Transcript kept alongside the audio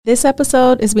This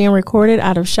episode is being recorded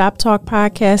out of Shop Talk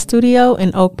Podcast Studio in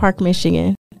Oak Park,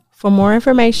 Michigan. For more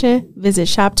information, visit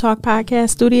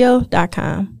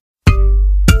shoptalkpodcaststudio.com.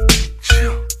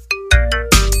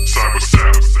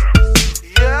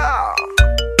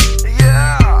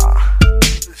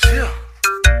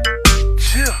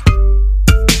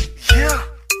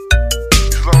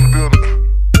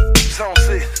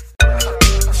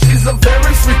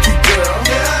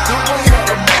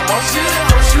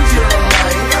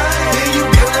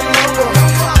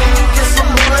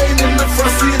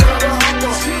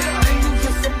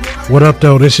 What up,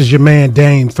 though? This is your man,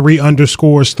 Dame,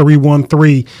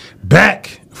 3_313,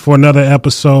 back for another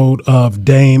episode of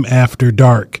Dame After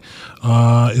Dark.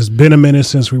 It's been a minute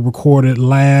since we recorded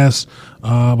last,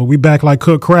 but we back like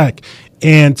cook crack.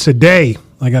 And today,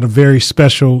 I got a very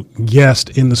special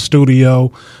guest in the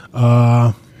studio.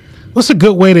 What's a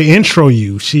good way to intro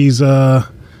you? She's,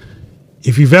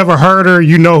 if you've ever heard her,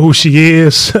 you know who she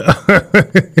is.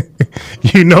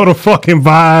 You know the fucking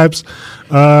vibes.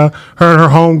 Her and her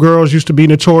homegirls used to be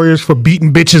notorious for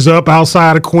beating bitches up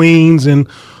outside of Queens and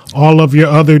all of your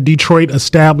other Detroit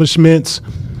establishments.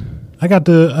 Can I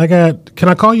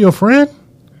call you a friend?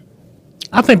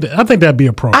 I think that'd be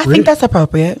appropriate. I think that's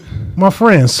appropriate. My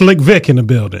friend, Slick Vic in the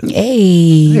building.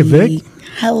 Hey, Vic.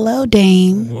 Hello,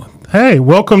 Dame. Hey,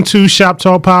 welcome to Shop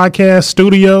Talk Podcast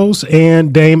Studios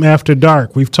and Dame After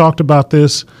Dark. We've talked about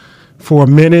this for a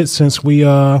minute since we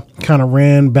kind of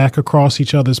ran back across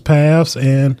each other's paths,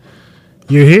 and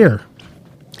you're here.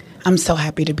 I'm so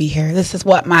happy to be here. This is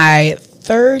my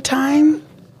third time?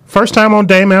 First time on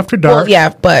Dame After Dark. Well, yeah,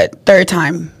 but third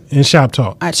time in Shop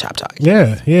Talk. at Shop Talk.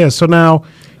 Yeah. So now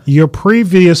your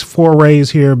previous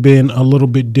forays here have been a little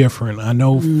bit different. I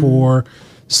know for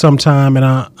some time, and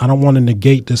I don't want to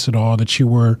negate this at all, that you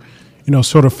were,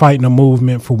 sort of fighting a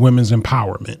movement for women's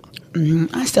empowerment.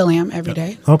 Mm-hmm. I still am every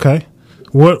day. Okay.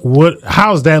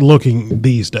 How's that looking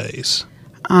these days?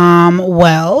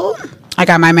 Well, I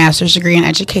got my master's degree in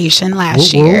education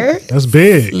last year. That's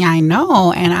big. Yeah, I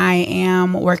know. And I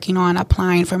am working on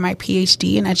applying for my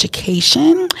PhD in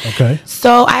education. Okay.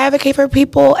 So I advocate for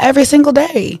people every single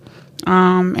day.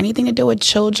 Anything to do with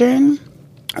children,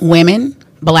 women,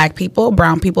 Black people,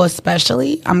 brown people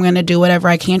especially, I'm going to do whatever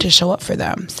I can to show up for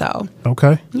them. So,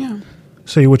 okay. Yeah.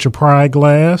 So you with your pride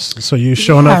glass, so you're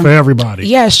showing up for everybody.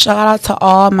 Yeah, shout out to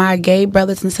all my gay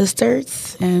brothers and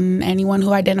sisters and anyone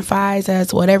who identifies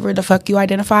as whatever the fuck you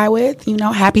identify with.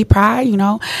 Happy pride.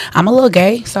 I'm a little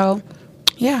gay, so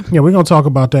yeah. Yeah, we're going to talk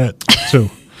about that too.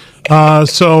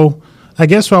 So I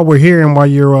guess while we're here and while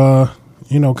you're,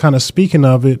 kind of speaking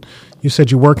of it, you said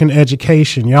you work in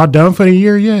education. Y'all done for the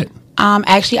year yet?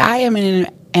 Actually, I am in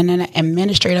an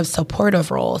administrative supportive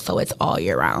role, so it's all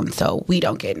year round, so we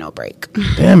don't get no break.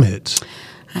 Damn it.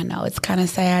 I know, it's kind of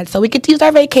sad. So we get to use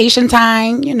our vacation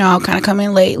time, kind of come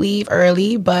in late, leave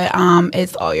early, but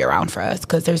it's all year round for us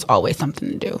because there's always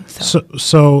something to do.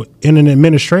 So in an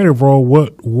administrative role,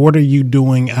 what are you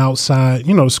doing outside?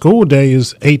 School day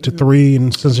is 8 to 3,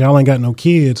 and since y'all ain't got no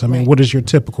kids, Right. What does your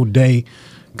typical day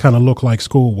kind of look like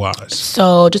school-wise?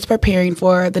 So just preparing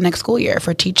for the next school year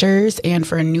for teachers and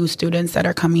for new students that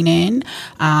are coming in,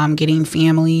 getting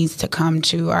families to come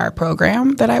to our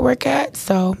program that I work at.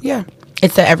 So, yeah,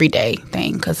 it's an everyday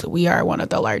thing because we are one of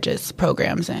the largest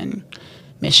programs in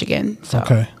Michigan. So.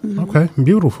 Okay. Okay.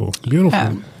 Beautiful.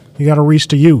 Yeah. You got to reach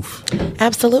the youth.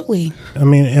 Absolutely.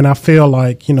 And I feel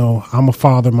like, I'm a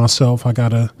father myself. I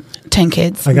got 10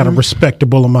 kids. I got a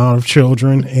respectable amount of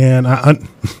children, and I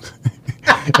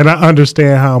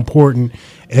understand how important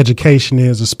education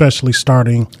is, especially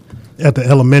starting at the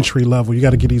elementary level. You got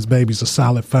to give these babies a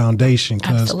solid foundation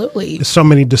because Absolutely. there's so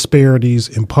many disparities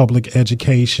in public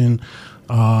education.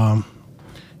 It's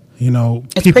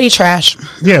pretty trash.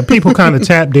 Yeah, people kind of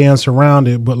tap dance around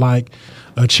it, but like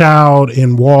a child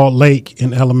in Walled Lake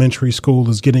in elementary school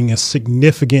is getting a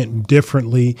significant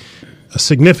different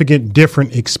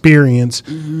experience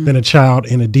than a child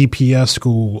in a DPS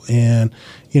school. And,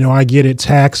 I get it,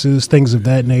 taxes, things of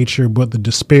that nature, but the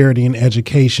disparity in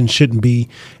education shouldn't be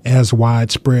as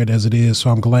widespread as it is. So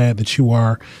I'm glad that you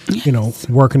are,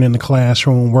 working in the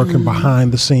classroom, working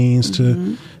behind the scenes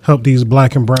to help these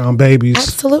Black and brown babies.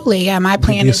 Absolutely. Yeah, my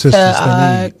plan is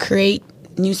to create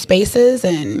new spaces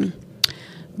and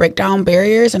break down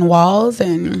barriers and walls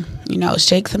and,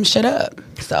 shake some shit up.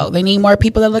 So they need more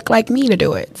people that look like me to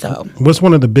do it. So what's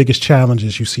one of the biggest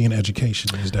challenges you see in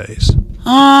education these days?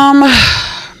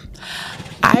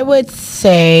 I would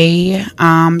say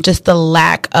just the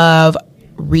lack of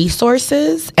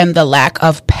resources and the lack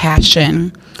of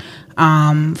passion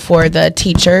for the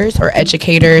teachers or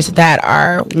educators that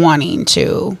are wanting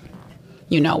to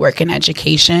work in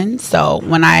education. So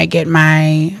when I get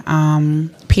my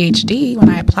PhD, when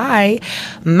I apply,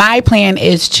 my plan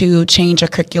is to change a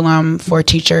curriculum for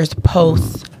teachers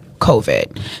post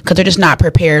COVID, because they're just not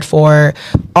prepared for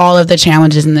all of the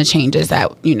challenges and the changes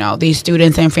that these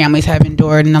students and families have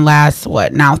endured in the last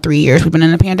 3 years we've been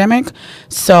in the pandemic.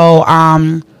 So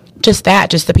just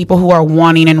the people who are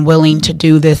wanting and willing to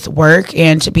do this work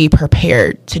and to be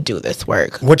prepared to do this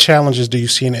work. What challenges do you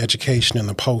see in education in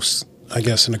the post, I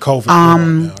guess, in the COVID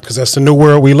world now? Because that's the new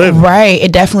world we live in. Right.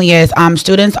 It definitely is.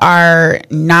 Students are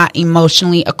not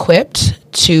emotionally equipped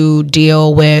to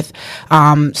deal with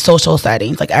social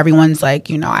settings. Like everyone's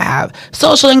like, I have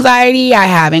social anxiety, I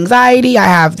have anxiety, I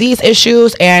have these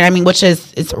issues. And I mean, which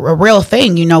is it's a real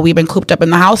thing. We've been cooped up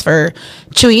in the house for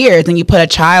 2 years, and you put a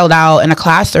child out in a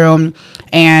classroom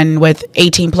and with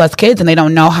 18 plus kids, and they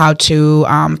don't know how to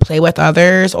play with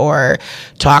others or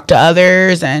talk to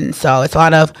others. And so it's a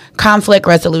lot of conflict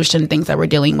resolution things that we're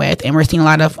dealing with. And we're seeing a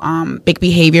lot of big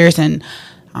behaviors and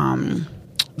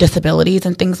disabilities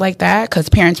and things like that, because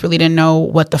parents really didn't know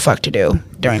what the fuck to do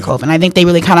during COVID. And I think they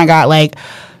really kind of got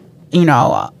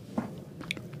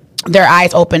their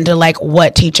eyes open to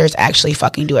what teachers actually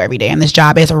fucking do every day. And this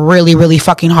job is really, really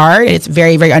fucking hard. It's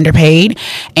very, very underpaid.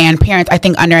 And parents, I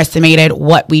think, underestimated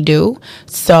what we do.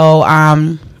 So,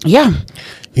 yeah.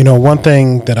 One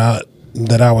thing that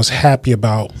I was happy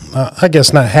about, I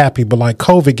guess not happy, but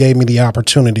COVID gave me the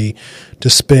opportunity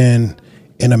to spend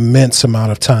an immense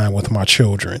amount of time with my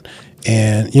children.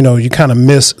 And, you kind of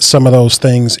miss some of those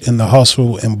things in the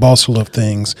hustle and bustle of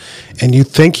things. And you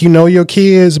think you know your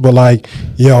kids, but I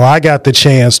got the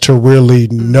chance to really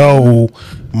know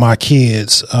my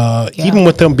kids, even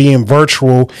with them being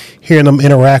virtual, hearing them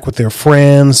interact with their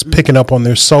friends, picking up on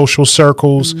their social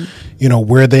circles,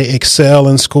 where they excel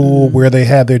in school, where they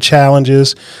have their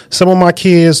challenges. Some of my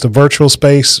kids, the virtual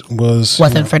space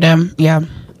wasn't for them. Yeah.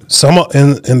 Some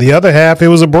in the other half, it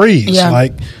was a breeze. Yeah.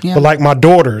 But my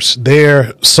daughters,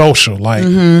 they're social.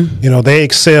 They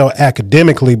excel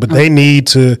academically, but they need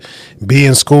to be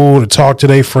in school to talk to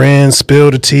their friends,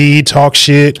 spill the tea, talk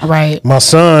shit. Right. My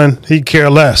son, he care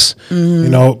less.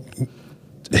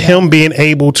 Him being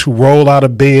able to roll out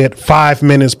of bed 5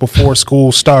 minutes before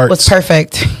school starts was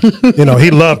perfect. He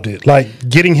loved it.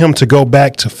 Getting him to go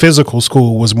back to physical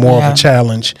school was more of a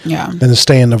challenge than to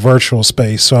stay in the virtual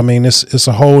space. So, I mean, it's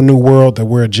a whole new world that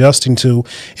we're adjusting to.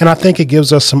 And I think it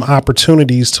gives us some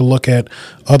opportunities to look at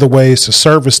other ways to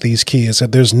service these kids.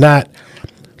 That there's not,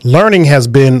 learning has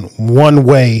been one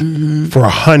way for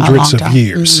hundreds of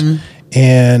years.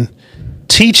 And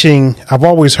teaching, I've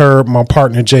always heard my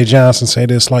partner Jay Johnson say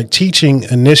this, teaching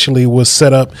initially was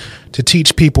set up to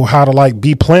teach people how to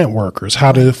be plant workers,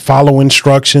 how to follow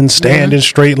instructions, stand in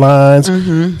straight lines,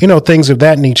 things of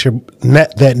that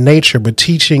nature. But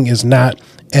teaching is not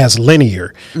as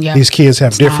linear. These kids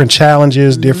have different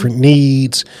challenges, different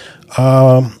needs.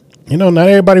 Not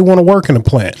everybody want to work in a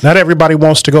plant. Not everybody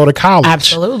wants to go to college.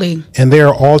 Absolutely. And there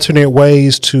are alternate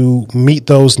ways to meet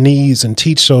those needs and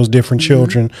teach those different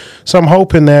children. So I'm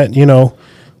hoping that,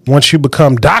 once you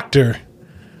become Dr.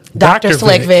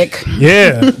 Slick Vic.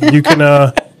 Yeah, you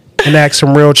can enact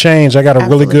some real change. I got a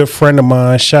really good friend of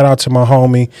mine. Shout out to my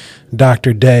homie,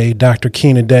 Dr.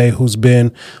 Keena Day, who's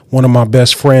been one of my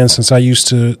best friends since I used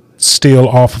to steal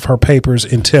off of her papers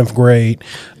in 10th grade.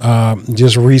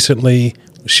 Just recently,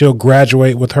 she'll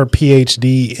graduate with her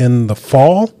PhD in the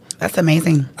fall. That's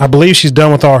amazing. I believe she's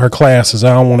done with all her classes.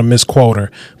 I don't want to misquote her,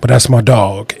 but that's my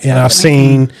dog. And I've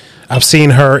seen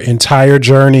her entire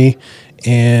journey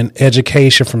in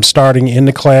education, from starting in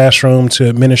the classroom to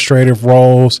administrative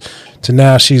roles to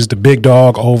now she's the big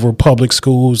dog over public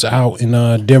schools out in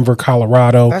Denver,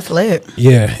 Colorado. That's lit.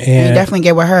 Yeah. And you definitely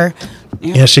get with her.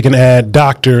 Yeah. And she can add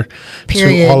doctor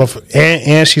Period. to all of,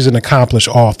 and she's an accomplished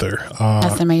author.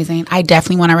 That's amazing. I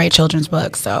definitely want to write children's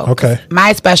books. So okay.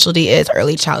 My specialty is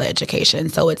early childhood education.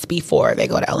 So it's before they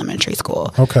go to elementary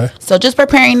school. Okay. So just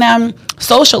preparing them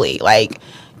socially,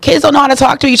 kids don't know how to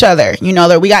talk to each other.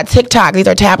 We got TikTok. These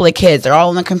are tablet kids. They're all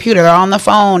on the computer. They're all on the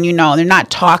phone. They're not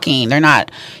talking. They're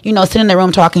not, sitting in the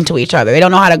room talking to each other. They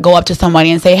don't know how to go up to somebody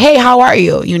and say, hey, how are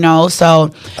you? So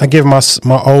I give my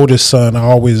oldest son, I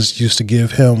always used to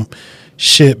give him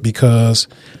shit because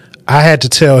I had to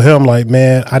tell him,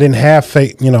 man, I didn't have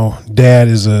Dad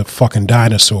is a fucking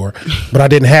dinosaur, but I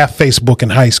didn't have Facebook in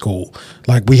high school.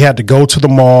 We had to go to the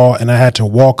mall and I had to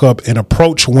walk up and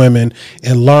approach women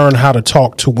and learn how to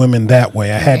talk to women that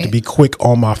way. I had to be quick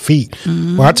on my feet.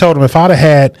 Well, I told him if I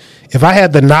had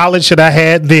the knowledge that I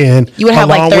had then, you would have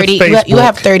 30. You would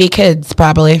have 30 kids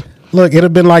probably. Look, it'd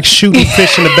have been like shooting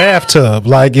fish in the bathtub.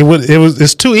 Like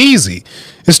it's too easy.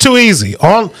 It's too easy.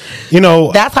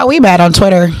 That's how we met on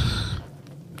Twitter.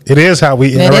 It is how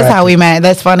we It is how we met.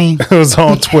 That's funny. It was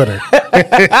on Twitter.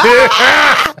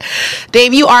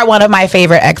 Dave, you are one of my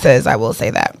favorite exes. I will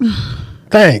say that.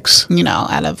 Thanks.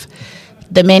 Out of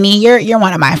the many, you're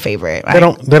one of my favorite.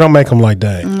 Right? They don't make them like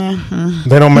that. Mm-hmm.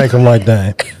 They don't make them like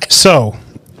that. So,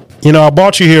 I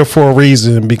brought you here for a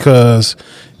reason because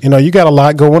you got a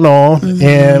lot going on. Mm-hmm.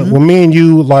 And when me and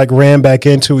you ran back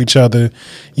into each other,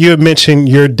 you had mentioned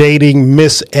your dating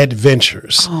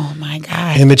misadventures. Oh my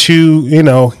God. And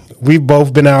that we've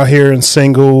both been out here and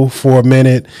single for a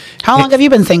minute. How long have you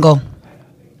been single?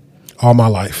 All my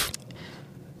life.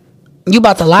 You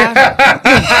about to lie?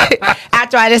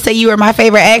 After I just say you were my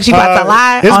favorite ex, you about to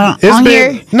lie on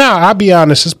here? No, I'll be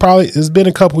honest. It's been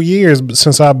a couple years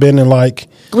since I've been in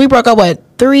We broke up,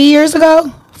 3 years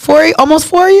ago? Almost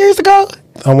 4 years ago?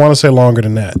 I want to say longer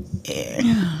than that.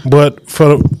 Yeah. But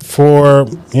for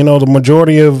the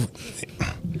majority of,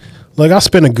 I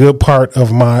spent a good part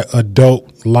of my adult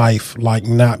life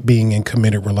not being in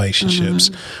committed relationships.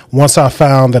 Mm-hmm. Once I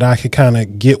found that I could kind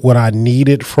of get what I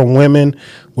needed from women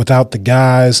without the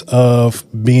guise of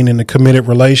being in a committed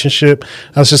relationship,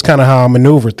 that's just kind of how I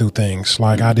maneuvered through things.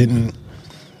 I didn't,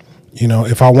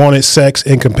 if I wanted sex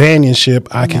and companionship,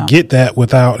 I could get that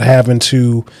without having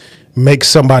to make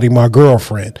somebody my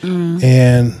girlfriend. Mm.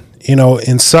 And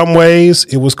in some ways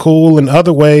it was cool. In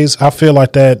other ways, I feel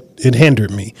like that it hindered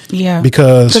me. Yeah.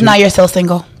 Because now you're still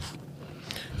single.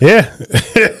 Yeah.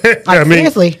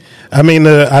 Seriously.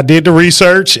 I did the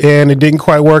research and it didn't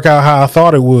quite work out how I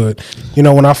thought it would.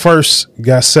 When I first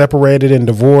got separated and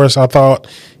divorced, I thought,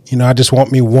 I just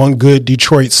want me one good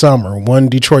Detroit summer. One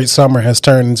Detroit summer has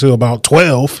turned into about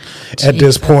 12 at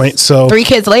this point. So 3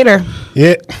 kids later.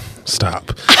 Yeah.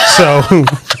 Stop.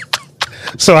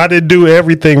 So I didn't do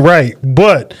everything right.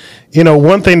 But,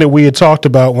 one thing that we had talked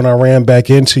about when I ran back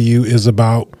into you is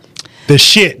about the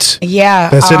shit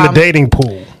that's in the dating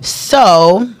pool.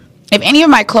 So if any of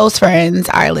my close friends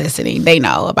are listening, they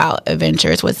know about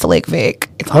Adventures with Slick Vic.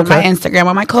 It's on my Instagram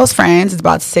on my close friends. It's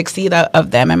about 60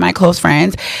 of them and my close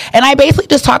friends. And I basically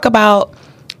just talk about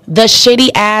the shitty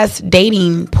ass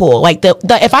dating pool.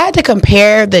 If I had to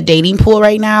compare the dating pool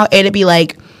right now, it'd be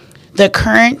like the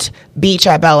current beach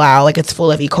at Belle Isle, it's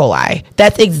full of E. coli.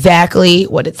 That's exactly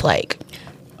what it's like.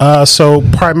 So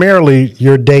primarily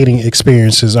your dating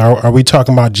experiences, are we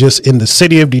talking about just in the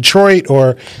city of Detroit,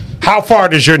 or how far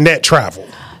does your net travel?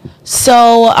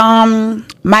 So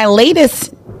my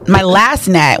last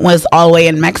net was all the way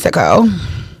in Mexico,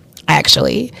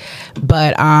 actually.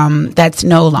 But that's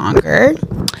no longer.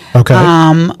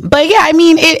 Okay. But yeah,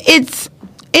 it's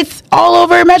all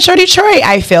over Metro Detroit,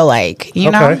 I feel like,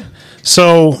 know?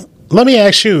 So let me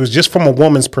ask you, just from a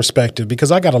woman's perspective,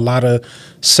 because I got a lot of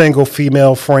single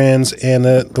female friends, and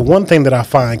the one thing that I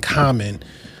find common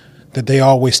that they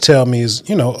always tell me is,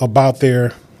 about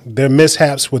their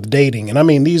mishaps with dating.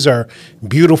 And these are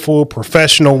beautiful,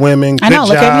 professional women, good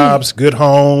jobs, good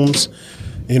homes.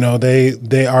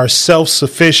 They are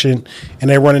self-sufficient, and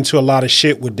they run into a lot of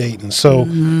shit with dating. So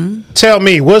tell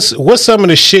me, what's some of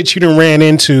the shit you done ran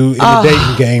into in the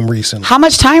dating game recently? How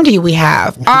much time do we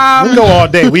have? We can go all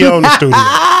day. We own the studio.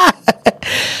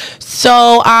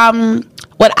 So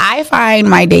what I find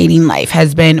my dating life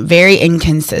has been very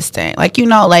inconsistent.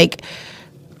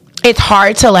 It's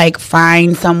hard to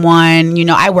find someone.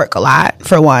 I work a lot,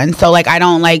 for one. So I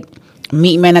don't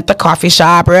meet men at the coffee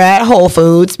shop or at Whole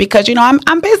Foods because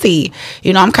I'm busy.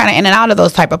 I'm kind of in and out of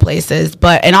those type of places.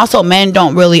 And also men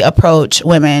don't really approach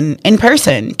women in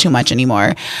person too much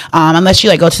anymore, unless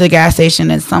you go to the gas station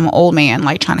and some old man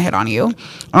trying to hit on you.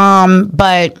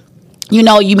 But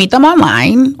you meet them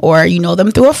online or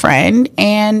them through a friend,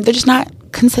 and they're just not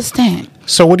consistent.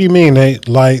 So what do you mean? Let's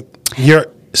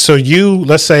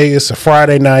say it's a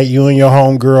Friday night, you and your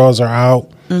homegirls are out.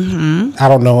 Mm-hmm. I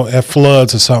don't know, at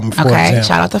Floods or something, for example.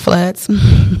 Shout out to Floods.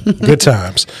 Good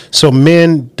times. So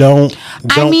men don't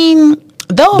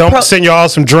send y'all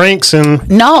some drinks and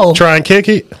try and kick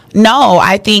it? No,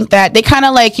 I think that they kind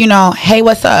of hey,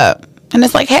 what's up? And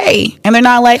it's hey. And they're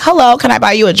not hello, can I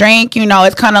buy you a drink?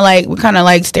 It's kind of we're kind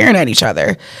of staring at each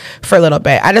other for a little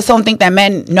bit. I just don't think that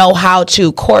men know how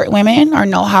to court women or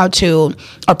know how to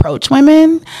approach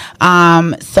women.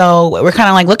 So we're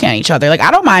kind of looking at each other.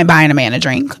 I don't mind buying a man a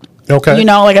drink. Okay.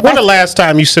 When the last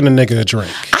time you sent a nigga a drink?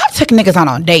 I took niggas out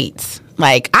on dates.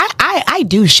 I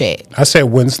do shit. I said,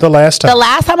 when's the last time? The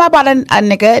last time I bought a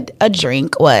nigga a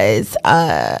drink was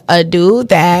a dude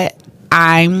that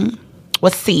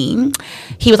was seen.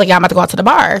 He was I'm about to go out to the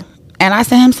bar, and I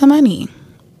sent him some money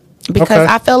because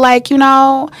I feel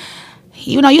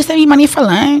you know, you send me money for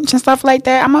lunch and stuff like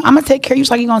that. I'm gonna take care of you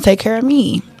just like you're gonna take care of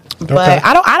me. But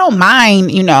I don't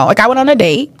mind, you know, like I went on a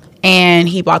date and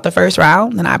he bought the first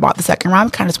round and I bought the second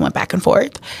round. Kind of just went back and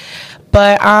forth.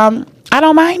 But I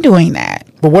don't mind doing that.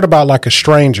 But what about like a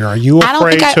stranger? Are you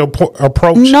afraid to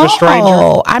approach a stranger?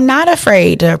 No, I'm not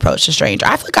afraid to approach a stranger.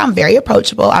 I feel like I'm very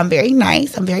approachable. I'm very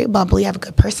nice. I'm very bubbly. I have a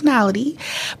good personality.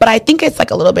 But I think it's like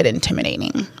a little bit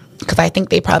intimidating because I think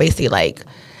they probably see like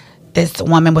this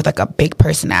woman with like a big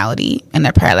personality and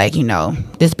they're probably like, you know,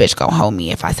 this bitch gonna hold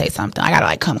me if I say something. I gotta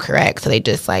like come correct. So they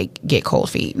just like get cold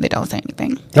feet and they don't say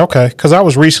anything. Okay, because I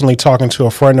was recently talking to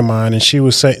a friend of mine and she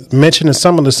was mentioning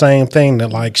some of the same thing,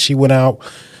 that like she went out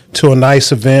to a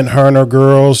nice event, her and her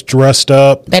girls dressed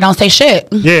up. They don't say shit.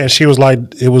 Yeah, she was like,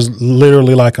 it was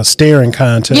literally like a staring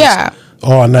contest. Yeah.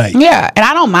 All night. Yeah, and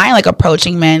I don't mind like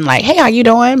approaching men like, hey, how you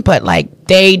doing? But like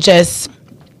they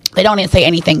don't even say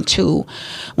anything to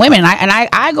women.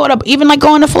 I go to, even like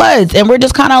going to floods and we're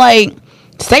just kind of like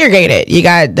segregated. You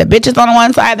got the bitches on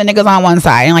one side, the niggas on one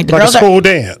side. And like the girls a school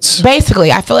dance.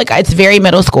 Basically, I feel like it's very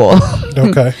middle school.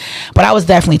 Okay. But I was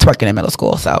definitely twerking in middle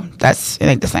school, so that's, it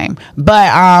ain't the same. But,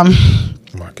 oh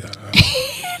my God.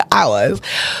 I was.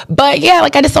 But yeah,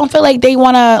 like I just don't feel like they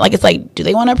want to, like it's like, do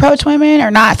they want to approach women or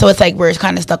not? So it's like we're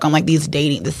kind of stuck on like this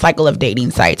cycle of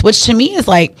dating sites, which to me is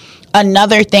like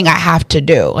another thing I have to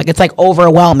do. Like it's like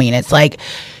overwhelming. It's like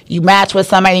you match with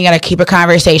somebody, you got to keep a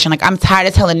conversation. Like I'm tired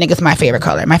of telling niggas my favorite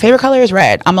color. My favorite color is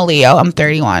red. I'm a Leo. I'm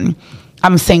 31.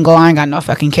 I'm single. I ain't got no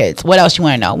fucking kids. What else you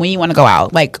want to know? When you want to go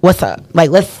out? Like what's up? Like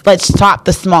let's stop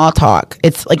the small talk.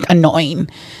 It's like annoying.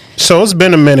 So it's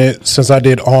been a minute since I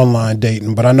did online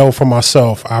dating, but I know for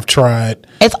myself, I've tried.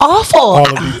 It's awful.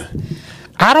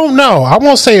 I don't know. I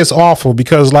won't say it's awful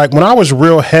because like when I was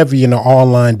real heavy into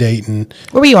online dating.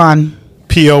 Where were you on?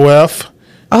 POF.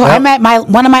 Oh, I met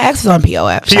one of my exes on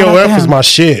POF. POF is my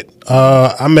shit.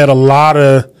 I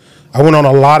went on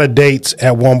a lot of dates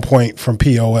at one point from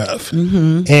POF.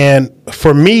 Mm-hmm. And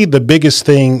for me, the biggest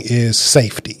thing is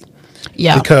safety.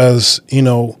 Yeah. Because, you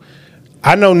know,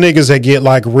 I know niggas that get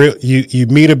like real. You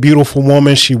meet a beautiful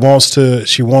woman. She wants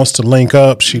to link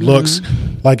up. She looks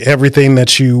like everything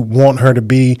that you want her to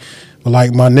be. But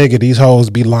like my nigga, these hoes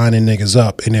be lining niggas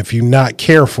up. And if you're not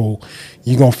careful,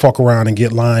 you're going to fuck around and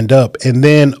get lined up. And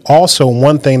then also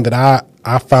one thing that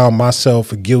I found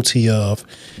myself guilty of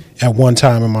at one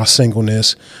time in my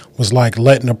singleness was like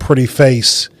letting a pretty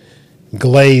face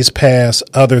glaze past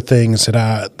other things that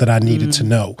I needed to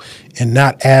know and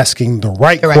not asking the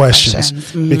right questions.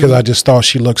 Because I just thought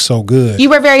she looked so good. You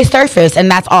were very surface,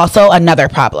 and that's also another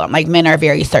problem. Like men are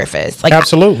very surface. Like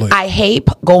absolutely. I hate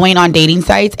going on dating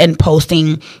sites and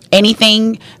posting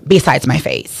anything besides my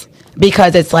face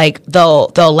because it's like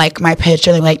they'll like my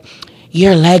picture and they're like,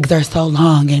 your legs are so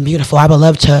long and beautiful. I would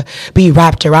love to be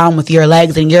wrapped around with your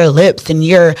legs and your lips and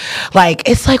your like.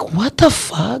 It's like, what the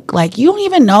fuck? Like you don't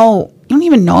even know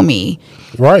me,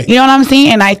 right? You know what I'm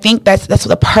saying? And I think that's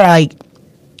the part I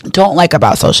don't like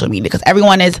about social media because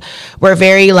we're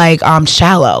very like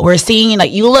shallow. We're seeing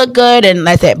like you look good and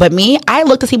that's it. But me, I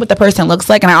look to see what the person looks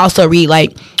like, and I also read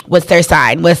like what's their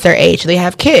sign, what's their age, do they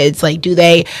have kids, like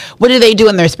what do they do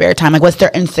in their spare time, like what's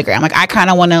their Instagram. Like I kind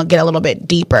of want to get a little bit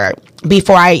deeper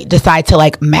before I decide to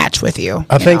like match with you.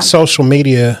 I think social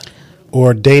media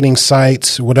or dating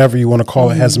sites, whatever you want to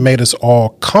call it, has made us all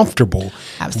comfortable,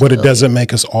 but it doesn't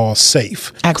make us all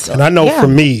safe. Absolutely. And I know for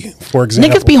me, for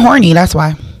example, niggas be horny, that's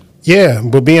why. Yeah,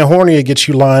 but being horny, it gets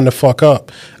you lined the fuck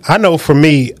up. I know for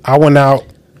me, I went out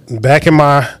back in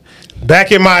my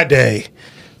day.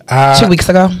 2 weeks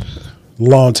ago?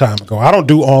 Long time ago. I don't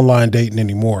do online dating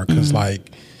anymore because like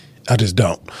I just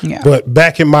don't. Yeah. But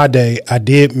back in my day, I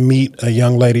did meet a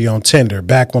young lady on Tinder.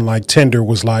 Back when like Tinder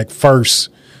was like first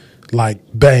like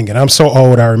banging. I'm so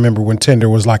old. I remember when Tinder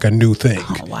was like a new thing.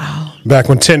 Oh wow. Back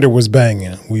when Tinder was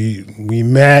banging, we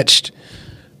matched.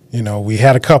 You know, we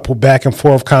had a couple back and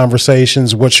forth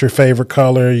conversations. What's your favorite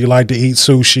color? You like to eat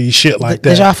sushi? Shit like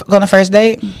that. Did y'all go on the first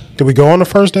date? Did we go on the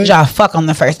first date? Did y'all fuck on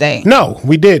the first date? No,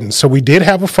 we didn't. So we did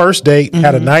have a first date,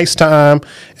 had a nice time.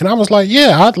 And I was like,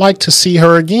 yeah, I'd like to see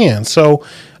her again. So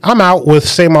I'm out with,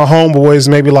 say, my homeboys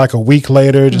maybe like a week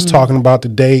later, just talking about the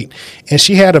date. And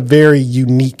she had a very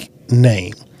unique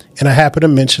name. And I happened to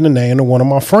mention the name to one of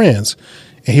my friends.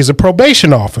 And he's a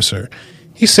probation officer.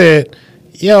 He said,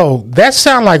 yo, that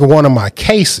sound like one of my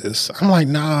cases. I'm like,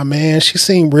 nah, man, she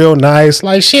seemed real nice.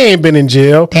 Like, she ain't been in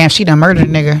jail. Damn, she done murdered a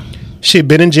nigga. She had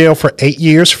been in jail for 8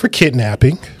 years for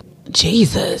kidnapping.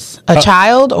 Jesus. A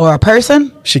child or a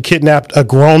person? She kidnapped a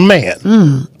grown man.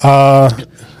 I'm sorry.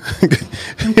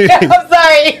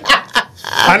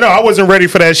 I know, I wasn't ready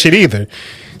for that shit either.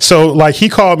 So like he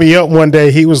called me up one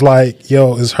day. He was like,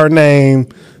 "Yo, is her name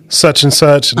such and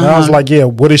such?" And I was like, "Yeah,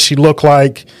 what does she look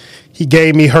like?" He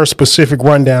gave me her specific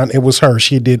rundown. It was her.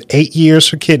 She did 8 years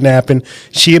for kidnapping.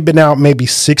 She had been out maybe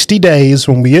 60 days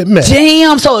when we had met.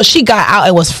 Damn. So she got out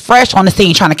and was fresh on the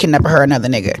scene trying to kidnap her another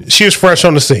nigga. She was fresh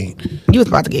on the scene. You was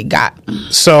about to get got.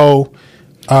 So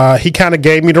he kind of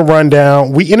gave me the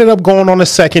rundown. We ended up going on a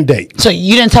second date. So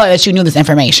you didn't tell her that you knew this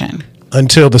information?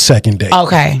 Until the second date.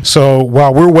 Okay. So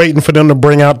while we're waiting for them to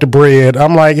bring out the bread,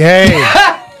 I'm like, hey,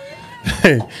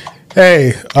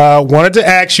 wanted to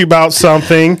ask you about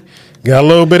something. Got a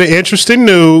little bit of interesting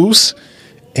news.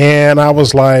 And I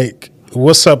was like,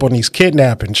 what's up on these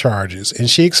kidnapping charges? And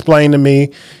she explained to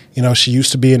me, you know, she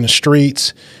used to be in the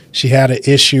streets. She had an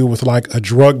issue with like a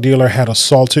drug dealer had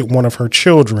assaulted one of her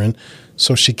children.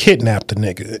 So she kidnapped the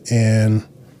nigga and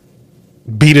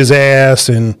beat his ass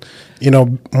and, you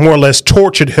know, more or less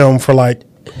tortured him for like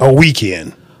a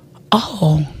weekend.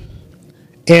 Oh.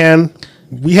 And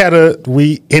we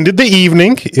ended the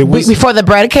evening. It was before the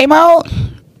bread came out?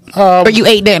 Or you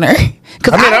ate dinner?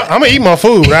 I'm gonna eat my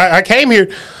food. I came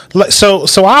here, so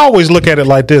I always look at it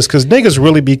like this because niggas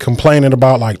really be complaining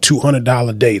about like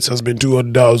 $200 dates. I spent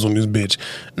 $200 on this bitch.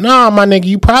 Nah, my nigga,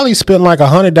 you probably spent like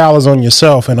 $100 on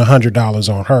yourself and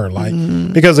 $100 on her. Like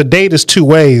because a date is two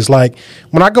ways. Like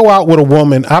when I go out with a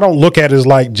woman, I don't look at it as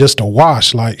like just a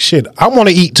wash. Like shit, I want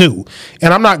to eat too,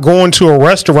 and I'm not going to a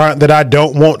restaurant that I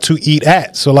don't want to eat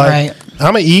at. So like. Right.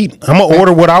 I'm going to eat. I'm going to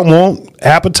order what I want,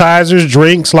 appetizers,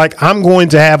 drinks. Like, I'm going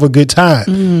to have a good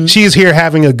time. She's here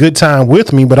having a good time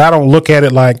with me, but I don't look at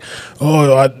it like,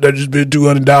 oh, I just spent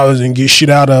 $200 and get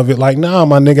shit out of it. Like, nah,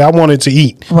 my nigga, I wanted to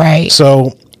eat. Right.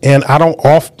 So, and I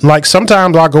don't like,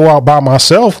 sometimes I go out by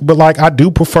myself, but like, I do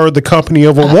prefer the company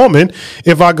of a woman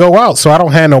if I go out. So I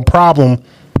don't have no problem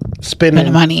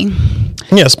spending money.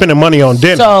 Yeah, spending money on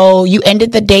dinner. So you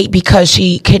ended the date because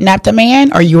she kidnapped a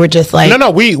man, or you were just like... No,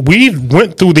 we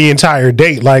went through the entire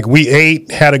date. Like, we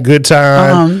ate, had a good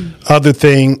time. Other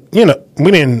thing, you know,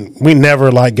 we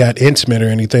never like got intimate or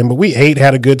anything, but we ate,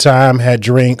 had a good time, had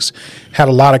drinks, had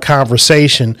a lot of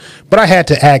conversation. But I had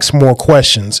to ask more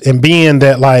questions. And being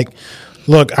that, like,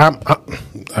 look, I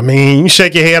mean, you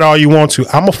shake your head all you want to.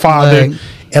 I'm a father,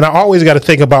 and I always got to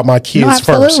think about my kids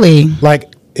first.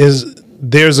 Like,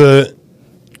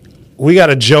 we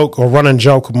got a joke or running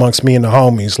joke amongst me and the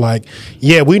homies. Like,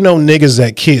 yeah, we know niggas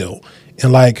that kill.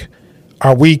 And like,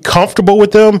 are we comfortable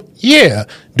with them? Yeah.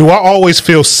 Do I always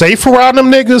feel safe around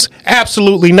them niggas?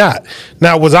 Absolutely not.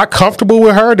 Now, was I comfortable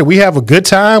with her? Did we have a good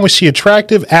time? Was she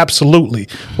attractive? Absolutely.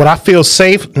 Would I feel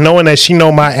safe knowing that she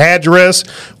know my address,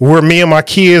 where me and my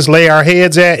kids lay our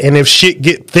heads at, and if shit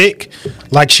get thick,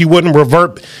 like she wouldn't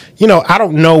revert? You know, I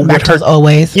don't know what her...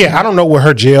 always. Yeah, I don't know what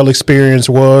her jail experience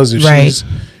was. If she's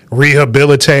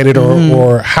rehabilitated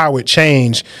or how it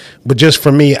changed, but just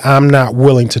for me, I'm not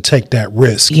willing to take that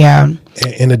risk. Yeah,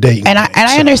 in a date. And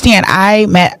I understand. I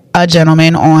met a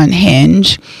gentleman on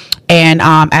Hinge, and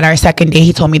at our second date,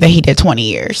 he told me that he did 20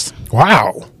 years.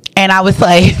 Wow. And I was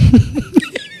like,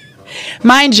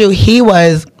 mind you, he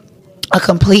was a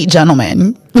complete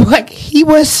gentleman. Like, he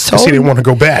was so... He didn't want to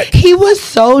go back. He was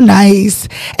so nice.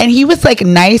 And he was, like,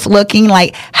 nice looking,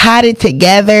 like, had it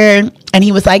together. And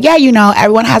he was like, yeah, you know,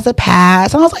 everyone has a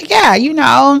past. And I was like, yeah, you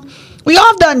know, we all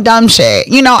have done dumb shit.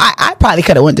 You know, I probably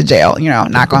could have went to jail, you know,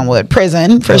 knock on wood,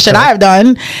 prison for shit I've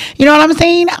done. You know what I'm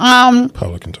saying?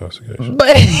 Public intoxication.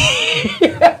 But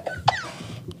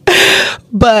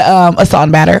assault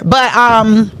and batter.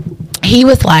 But he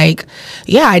was like,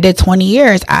 yeah, I did 20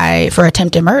 years for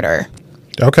attempted murder.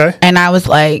 Okay. And I was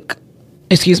like,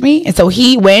 excuse me? And so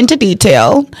he went into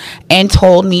detail and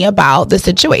told me about the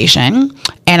situation.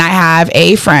 And I have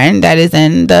a friend that is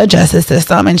in the justice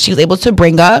system, and she was able to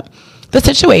bring up the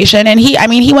situation. And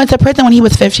he went to prison when he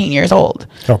was 15 years old.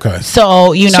 Okay.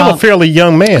 So, you know. Still a fairly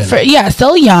young man.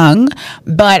 Still young.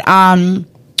 But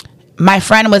my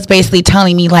friend was basically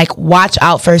telling me, like, watch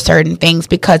out for certain things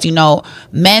because, you know,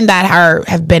 men that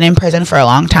have been in prison for a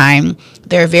long time,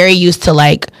 they're very used to,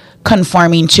 like,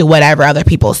 conforming to whatever other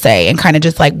people say and kind of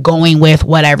just like going with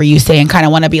whatever you say and kind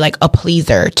of want to be like a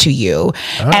pleaser to you.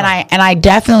 And I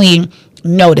definitely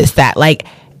noticed that, like,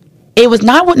 it was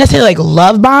not necessarily like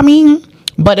love bombing,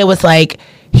 but it was like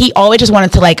he always just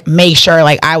wanted to like make sure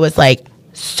like I was like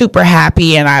super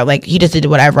happy and he just did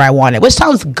whatever I wanted, which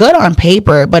sounds good on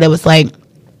paper, but it was like,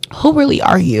 who really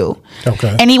are you?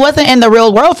 Okay. And he wasn't in the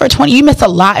real world for 20. You missed a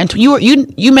lot, and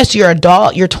you missed your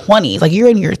 20s, like you're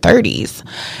in your 30s,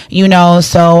 you know.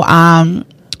 So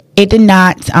it did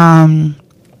not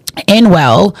end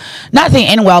well. Not saying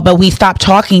end well, but we stopped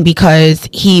talking because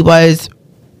he was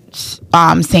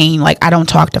saying like, I don't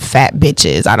talk to fat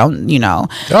bitches. I don't,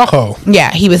 Oh.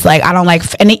 Yeah, he was like, I don't like,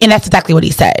 and that's exactly what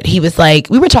he said. He was like,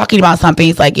 we were talking about something.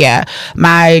 He's like, yeah,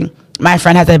 my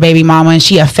friend has a baby mama and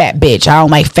she a fat bitch. I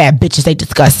don't like fat bitches. They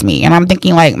disgust me. And I'm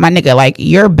thinking like, my nigga, like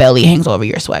your belly hangs over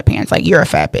your sweatpants. Like you're a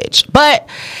fat bitch. But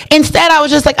instead I was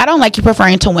just like, I don't like you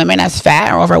preferring to women as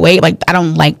fat or overweight. Like I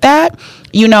don't like that,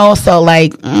 so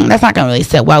like, that's not gonna really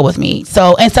sit well with me.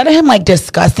 So instead of him like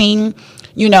discussing,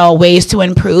 ways to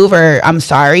improve or I'm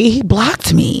sorry, he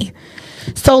blocked me.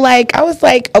 So like, I was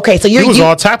like, okay, so you was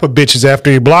all type of bitches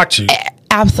after he blocked you.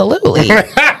 Absolutely.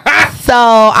 So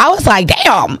I was like,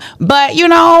 damn. But,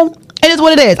 it is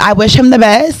what it is. I wish him the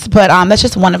best, but that's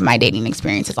just one of my dating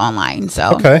experiences online.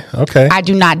 So okay. I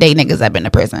do not date niggas that have been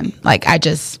to prison. Like, I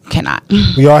just cannot.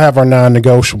 We all have our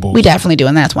non-negotiables. We definitely do,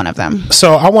 and that's one of them.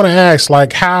 So I want to ask,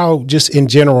 like, how just in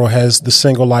general has the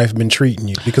single life been treating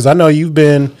you? Because I know you've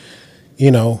been,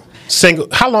 single.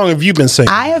 How long have you been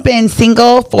single? I have been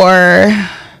single for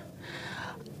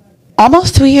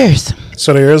almost 2 years.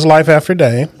 So there is life after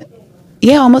Dame.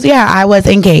 Yeah, almost. Yeah, I was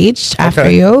engaged after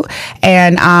you,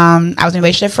 and I was in a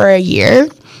relationship for a year,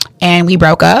 and we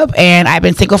broke up, and I've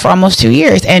been single for almost 2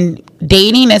 years. And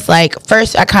dating is like,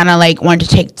 first I kind of like wanted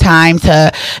to take time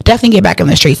to definitely get back in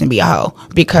the streets and be a hoe,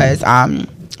 because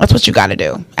that's what you got to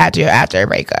do after a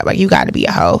breakup. Like, you got to be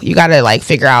a hoe. You got to like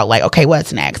figure out like, okay,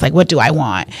 what's next? Like, what do I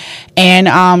want?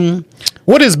 And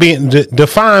what is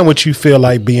define what you feel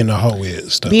like being a hoe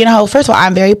is? Though. Being a hoe, first of all,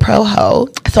 I'm very pro hoe.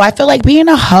 So I feel like being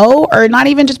a hoe, or not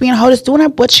even just being a hoe, just doing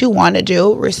what you want to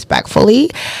do respectfully.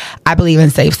 I believe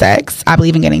in safe sex. I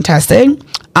believe in getting tested.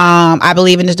 I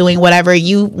believe in just doing whatever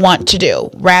you want to do.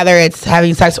 Rather it's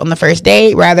having sex on the first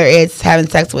date, rather it's having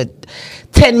sex with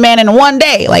 10 men in one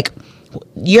day. Like,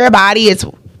 your body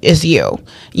is you.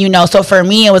 So for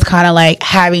me, it was kind of like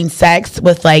having sex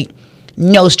with like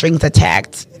no strings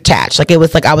attached. Like, it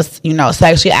was like I was,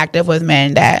 sexually active with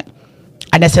men that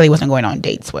I necessarily wasn't going on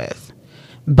dates with.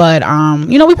 But,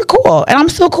 we were cool. And I'm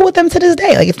still cool with them to this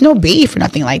day. Like, it's no beef or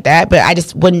nothing like that. But I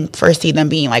just wouldn't foresee them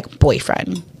being, like,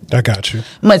 boyfriend. I got you.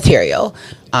 Material.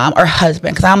 Or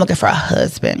husband. Because I'm looking for a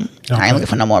husband. Okay. I ain't looking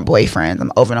for no more boyfriends.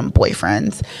 I'm over them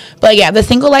boyfriends. But, yeah, the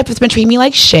single life has been treating me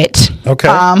like shit. Okay.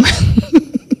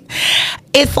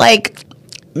 It's like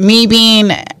me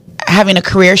having a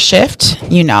career shift,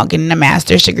 getting a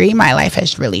master's degree. My life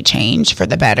has really changed for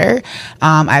the better.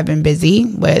 I've been busy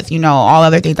with, all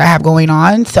other things I have going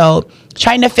on. So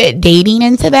trying to fit dating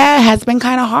into that has been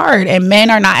kind of hard. And men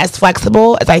are not as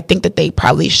flexible as I think that they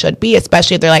probably should be,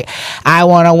 especially if they're like, I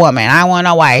want a woman, I want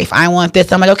a wife, I want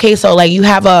this. I'm like, okay, so like, you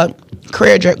have a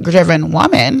career-driven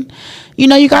woman,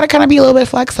 you got to kind of be a little bit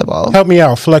flexible. Help me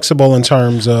out. Flexible in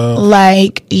terms of?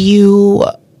 Like, you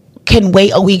can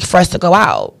wait a week for us to go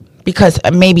out, because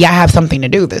maybe I have something to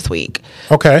do this week.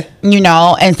 Okay.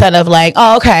 Instead of like,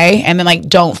 oh, okay. And then like,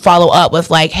 don't follow up with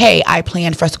like, hey, I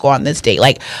planned for us to go on this date.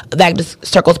 Like, that just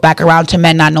circles back around to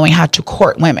men not knowing how to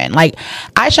court women. Like,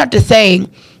 I should have to say,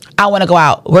 I want to go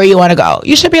out. Where you want to go?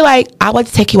 You should be like, I would like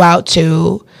to take you out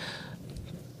to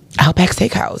Outback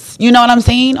Steakhouse. You know what I'm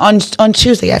saying? On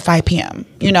Tuesday at 5 p.m.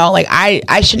 Like,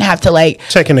 I shouldn't have to like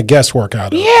taking the guesswork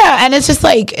out of it. Yeah, and it's just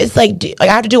like, I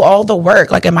have to do all the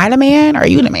work. Like, am I the man or are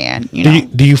you the man?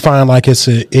 Do you find like it's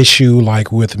an issue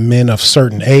like with men of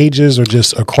certain ages, or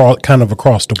just across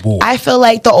the board? I feel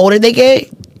like the older they get,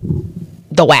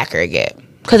 the whacker they get,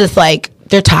 because it's like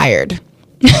they're tired.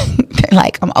 They're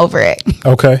like, I'm over it.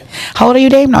 Okay. How old are you,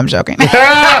 Dave? No, I'm joking.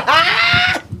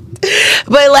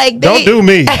 But like, don't do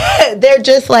me. They're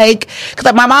just like, because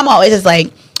like, my mom always is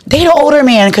like, date an older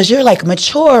man because you're like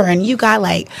mature and you got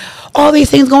like all these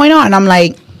things going on. And I'm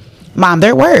like, Mom,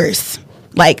 they're worse.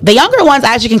 Like, the younger ones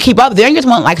I actually can keep up. The youngest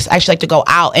one actually like to go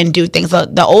out and do things. So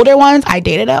the older ones, I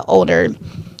dated an older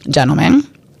gentleman.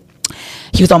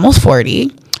 He was almost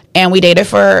 40. And we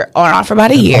dated on and off for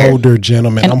about a year. Older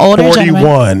gentleman. I'm older 41.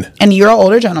 Gentleman. And you're an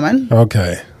older gentleman.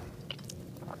 Okay.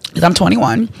 Because I'm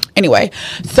 21. Anyway,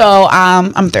 so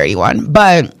I'm 31.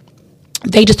 But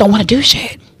they just don't want to do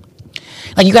shit.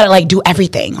 Like, you got to, like, do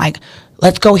everything. Like,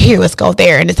 let's go here, let's go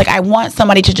there. And it's like, I want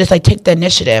somebody to just, like, take the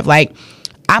initiative. Like,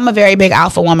 I'm a very big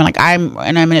alpha woman. Like, I'm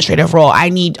in an administrative role. I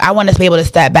want to be able to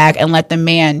step back and let the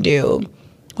man do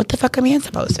what the fuck a man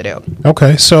supposed to do.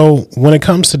 Okay, so when it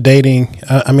comes to dating,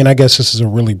 I guess this is a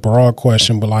really broad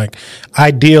question, but like,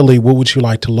 ideally, what would you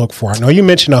like to look for? I know you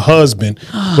mentioned a husband,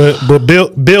 but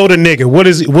build a nigga. What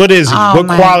is he? What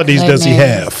qualities does he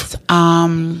have?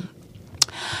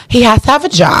 He has to have a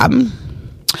job.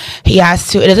 He has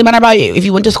to. It doesn't matter about you if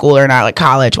you went to school or not, like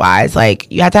college wise. Like,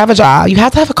 you have to have a job. You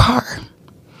have to have a car.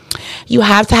 you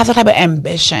have to have some type of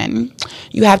ambition.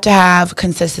 You have to have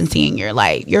consistency in your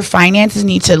life. Your finances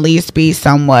need to at least be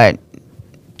somewhat,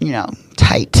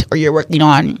 tight, or you're working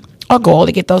on a goal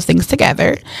to get those things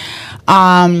together.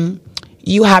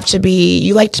 You like to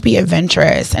be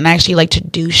adventurous and actually like to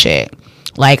do shit.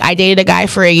 Like, I dated a guy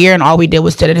for a year and all we did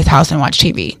was sit at his house and watch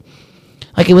TV.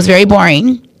 Like, it was very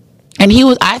boring. And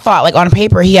I thought, like, on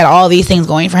paper, he had all these things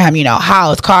going for him,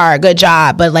 house, car, good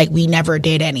job, but like, we never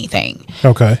did anything.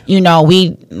 Okay.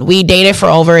 We dated for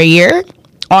over a year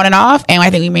on and off, and I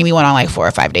think we maybe went on like 4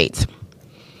 or 5 dates.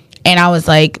 And I was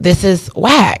like, this is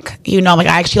whack. Like,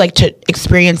 I actually like to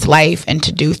experience life and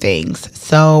to do things.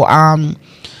 So,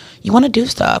 you want to do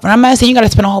stuff. And I'm not saying you got to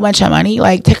spend a whole bunch of money.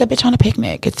 Like, take a bitch on a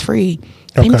picnic. It's free.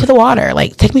 Take me to the water.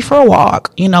 Like, take me for a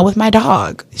walk, with my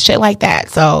dog. Shit like that.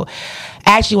 So,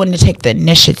 I actually wanted to take the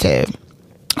initiative.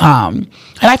 And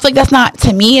I feel like that's not,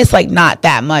 to me, it's like not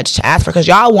that much to ask for, because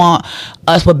y'all want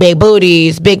us with big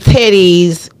booties, big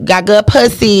titties, got good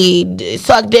pussy,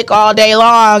 suck dick all day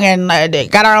long, and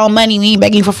got our own money. We ain't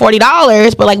begging for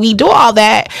 $40, but like, we do all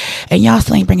that, and y'all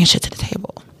still ain't bringing shit to the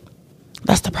table.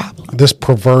 That's the problem. This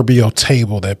proverbial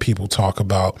table that people talk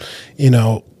about,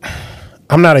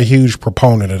 I'm not a huge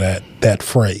proponent of that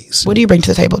phrase. What do you bring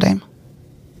to the table, Dame?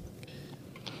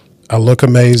 I look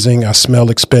amazing. I smell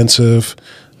expensive.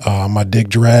 My dick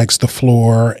drags the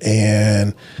floor,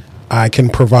 and I can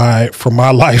provide for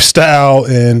my lifestyle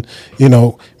and,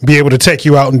 be able to take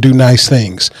you out and do nice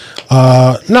things.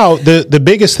 No, the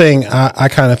biggest thing I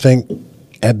kind of think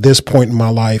at this point in my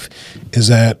life is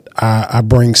that I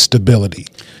bring stability.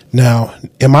 Now,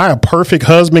 am I a perfect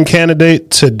husband candidate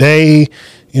today?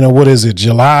 What is it?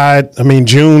 June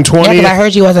 20th? Yeah, because I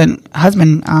heard you wasn't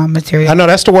husband material. I know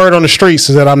that's the word on the streets,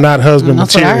 is that I'm not husband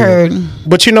that's material. What I heard.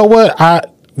 But you know what? I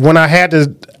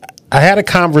had a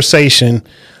conversation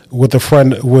with a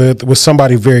friend, with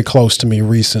somebody very close to me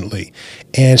recently,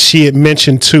 and she had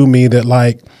mentioned to me that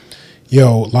like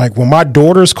when my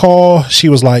daughters call, she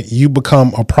was like, you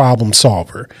become a problem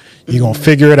solver. You're going to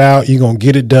figure it out. You're going to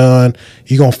get it done.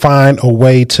 You're going to find a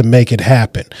way to make it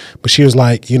happen. But she was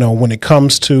like, when it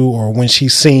comes to, or when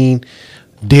she's seen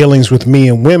dealings with me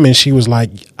and women, she was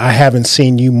like, I haven't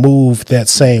seen you move that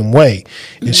same way.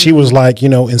 And she was like,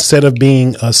 instead of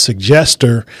being a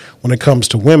suggester when it comes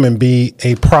to women, be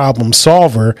a problem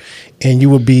solver, and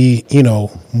you would be,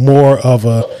 more of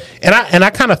a, and I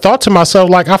kind of thought to myself,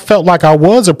 like, I felt like I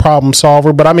was a problem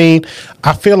solver, but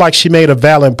I feel like she made a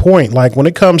valid point. Like, when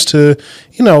it comes to,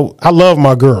 I love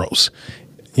my girls.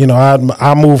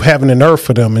 I move heaven and earth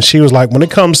for them. And she was like, when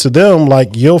it comes to them,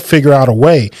 like, you'll figure out a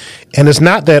way. And it's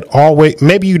not that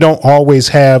maybe you don't always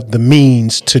have the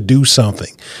means to do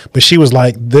something, but she was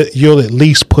like, you'll at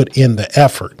least put in the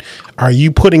effort. Are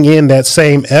you putting in that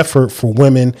same effort for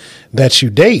women that you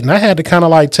date? And I had to kind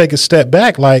of like take a step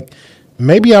back. Like,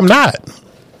 maybe I'm not.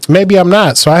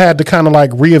 So I had to kind of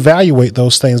like reevaluate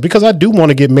those things, because I do want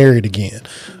to get married again.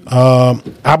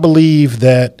 I believe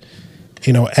that,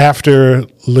 after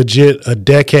legit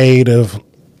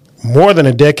more than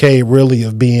a decade really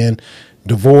of being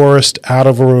divorced, out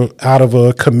of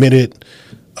a committed,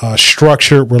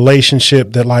 structured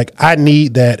relationship, that like, I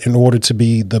need that in order to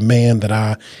be the man that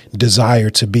I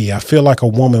desire to be. I feel like a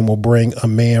woman will bring a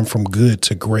man from good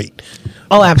to great.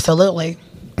 Oh, absolutely.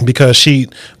 Because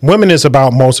women is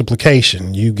about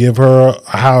multiplication. You give her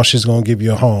a house, she's going to give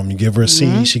you a home. You give her a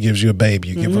seed, she gives you a baby.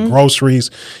 You give her groceries,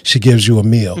 she gives you a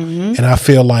meal. And I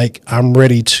feel like I'm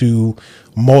ready to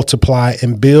multiply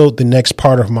and build the next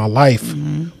part of my life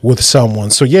with someone.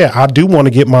 So yeah, I do want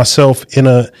to get myself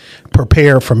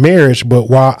prepared for marriage. But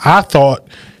while I thought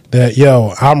that,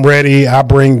 I'm ready, I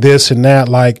bring this and that,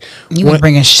 like, you were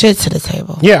bringing shit to the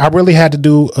table. Yeah, I really had to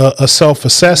do a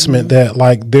self-assessment that,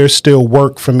 like, there's still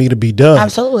work for me to be done.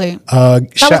 Absolutely. That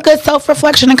was good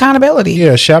self-reflection and accountability.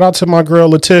 Yeah, shout out to my girl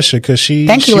Letitia, because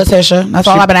Thank you, Letitia. That's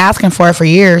all I've been asking for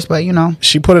years, but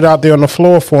she put it out there on the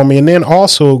floor for me. And then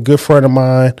also a good friend of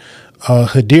mine,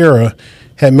 Hadira,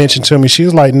 had mentioned to me, she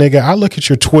was like, nigga, I look at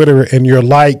your Twitter and your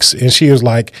likes, and she was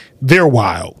like, they're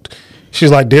wild. She's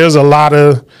like, there's a lot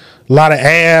of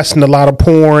ass and a lot of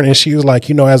porn. And she was like,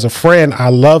 as a friend, I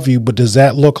love you, but does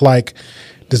that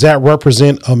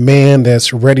represent a man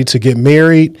that's ready to get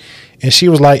married? And she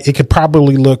was like, it could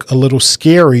probably look a little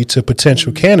scary to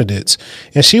potential candidates.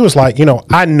 And she was like,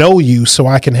 I know you, so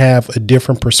I can have a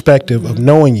different perspective of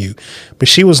knowing you. But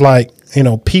she was like,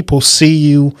 people see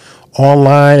you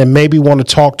online and maybe want to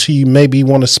talk to you, maybe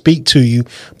want to speak to you,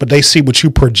 but they see what you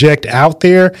project out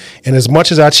there. And as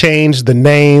much as I change the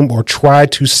name or try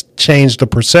to change the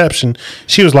perception,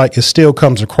 she was like, it still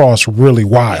comes across really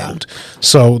wild.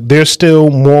 So there's still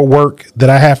more work that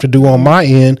I have to do on my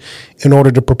end in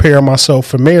order to prepare myself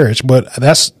for marriage. But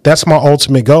that's my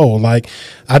ultimate goal. Like,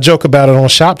 I joke about it on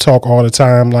Shop Talk all the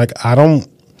time. Like, I'm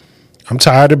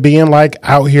tired of being like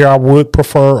out here. I would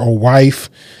prefer a wife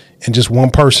and just one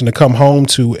person to come home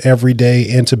to every day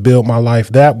and to build my life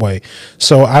that way.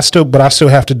 So I still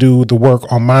have to do the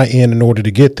work on my end in order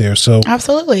to get there. So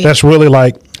absolutely, that's really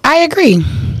like, I agree.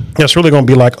 That's really going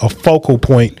to be like a focal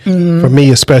point for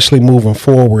me, especially moving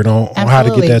forward on how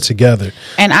to get that together.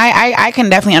 And I can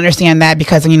definitely understand that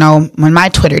because, you know, when my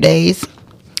Twitter days,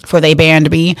 before they banned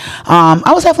me, I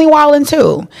was definitely wilding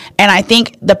too. And I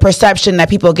think the perception that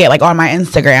people get like on my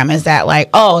Instagram is that like,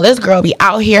 oh, this girl be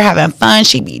out here having fun.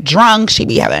 She be drunk. She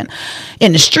be having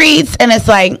in the streets. And it's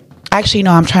like, actually,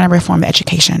 no, I'm trying to reform the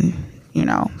education, you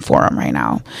know, forum right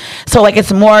now. So like,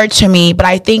 it's more to me, but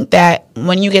I think that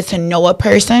when you get to know a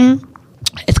person,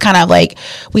 it's kind of like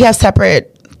we have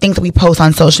separate things that we post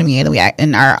on social media and we act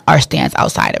in our stance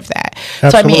outside of that.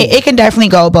 Absolutely. So I mean, it can definitely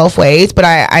go both ways, but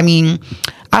I mean,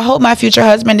 I hope my future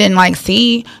husband didn't like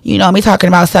see, you know, me talking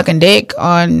about sucking dick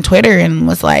on Twitter and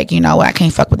was like, you know what, I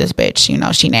can't fuck with this bitch. You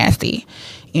know, she nasty.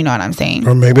 You know what I'm saying?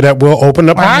 Or maybe that will open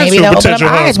up eyes. Maybe they'll open up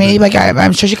eyes. Maybe like,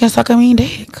 I'm sure she can suck a mean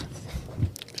dick.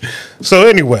 So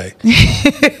anyway,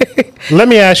 let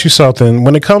me ask you something.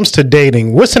 When it comes to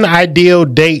dating, what's an ideal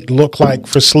date look like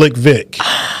for Slick Vic?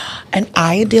 An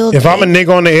ideal If date. I'm a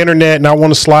nigga on the internet and I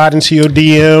want to slide into your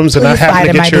DMs and I happen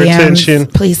to get your attention.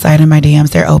 Please slide in my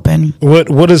DMs. They're open. What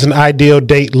does an ideal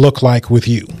date look like with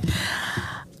you?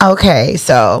 Okay,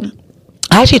 so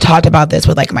I actually talked about this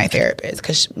with like my therapist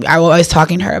because I was always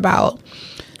talking to her about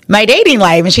my dating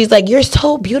life, and she's like, "You're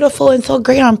so beautiful and so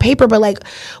great on paper, but like,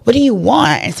 what do you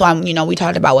want?" And so we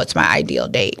talked about what's my ideal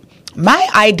date. My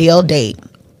ideal date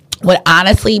would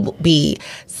honestly be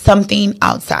something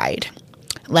outside.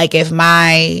 Like if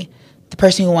the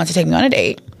person who wants to take me on a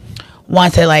date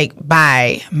wants to like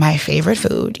buy my favorite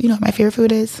food. You know what my favorite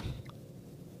food is?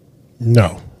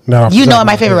 No. You know what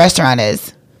my favorite restaurant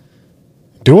is?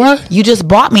 Do I? You just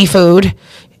bought me food.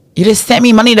 You just sent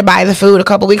me money to buy the food a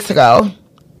couple weeks ago.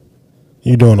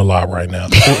 You're doing a lot right now.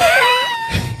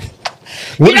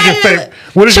 What is your favorite?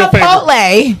 What is Chipotle.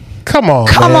 your favorite? Come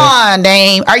on,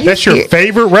 Dame. Are you? That's your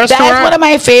favorite restaurant? That's one of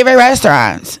my favorite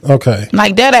restaurants. Okay.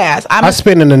 Like dead ass. I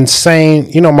spend an insane.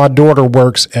 You know, my daughter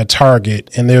works at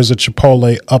Target, and there's a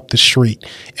Chipotle up the street,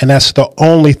 and that's the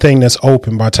only thing that's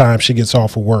open by the time she gets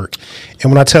off of work.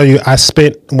 And when I tell you,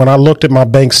 when I looked at my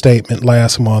bank statement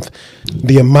last month,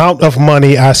 the amount of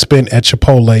money I spent at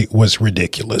Chipotle was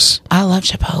ridiculous. I love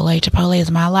Chipotle. Chipotle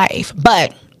is my life.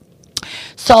 But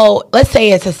so let's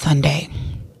say it's a Sunday,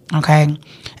 okay?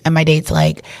 And my date's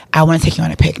like, I want to take you on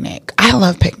a picnic. I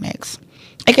love picnics.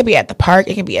 It could be at the park.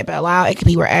 It could be at Belle Isle. It could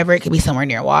be wherever. It could be somewhere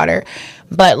near water.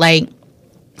 But like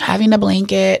having a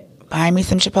blanket, buying me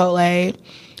some Chipotle,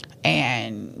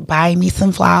 and buying me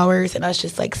some flowers, and us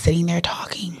just like sitting there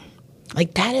talking.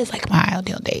 Like that is like my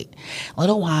ideal date. A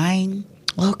little wine,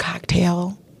 a little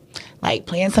cocktail, like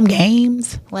playing some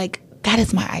games. Like that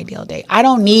is my ideal date. I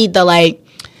don't need the like,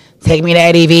 take me to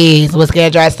Eddie V's, let's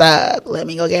get dressed up, let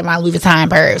me go get my Louis Vuitton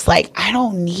purse. Like, I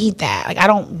don't need that. Like, I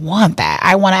don't want that.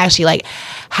 I want to actually, like,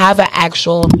 have an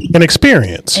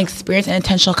experience and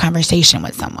intentional conversation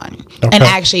with someone. Okay. And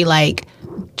actually, like,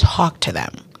 talk to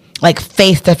them. Like,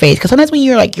 face to face. Because sometimes when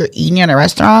you're eating in a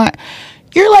restaurant,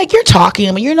 you're talking,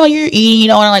 but you're eating, you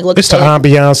don't want to, like, look. It's the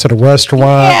ambiance of the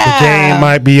restaurant. Yeah. The game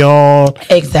might be on.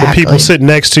 Exactly. The people sitting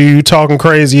next to you talking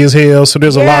crazy as hell. So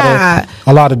there's a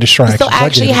lot of distractions. So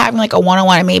actually having, like, a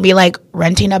one-on-one, maybe, like,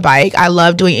 renting a bike. I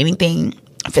love doing anything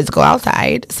physical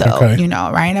outside. So,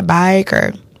 riding a bike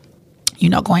or,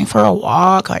 going for a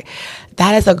walk. Like,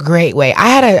 that is a great way. I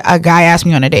had a guy ask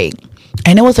me on a date,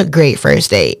 and it was a great first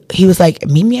date. He was like,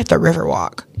 meet me at the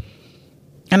Riverwalk.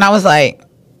 And I was like,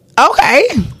 okay.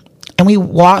 And we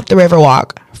walked the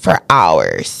Riverwalk for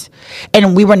hours.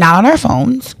 And we were not on our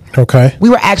phones. Okay. We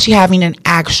were actually having an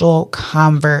actual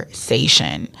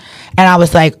conversation. And I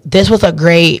was like, this was a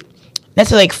great,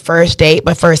 that's like first date,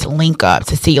 but first link up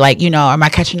to see, like, am I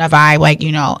catching a vibe? Like,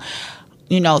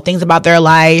 things about their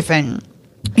life and,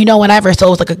 whatever. So it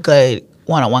was like a good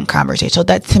one-on-one conversation. So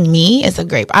that to me is a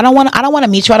great, I don't want to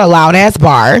meet you at a loud ass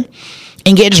bar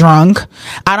and get drunk.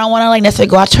 I don't want to like necessarily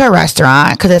go out to a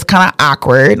restaurant because it's kind of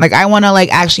awkward. Like I want to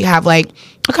like actually have like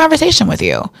a conversation with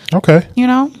you. Okay.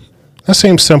 That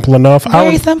seems simple enough.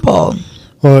 Very simple.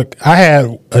 Look, I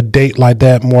had a date like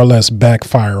that more or less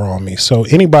backfire on me. So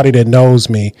anybody that knows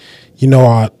me, you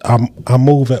know, I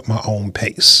move at my own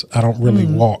pace. I don't really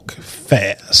walk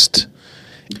fast.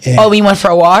 And we went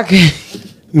for a walk?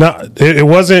 no, it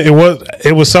wasn't.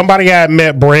 It was somebody I had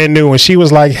met brand new, and she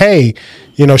was like, "Hey,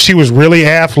 you know," she was really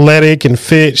athletic and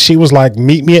fit. She was like,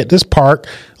 "Meet me at this park.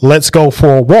 Let's go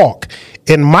for a walk."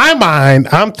 In my mind,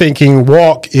 I'm thinking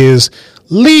walk is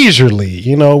leisurely.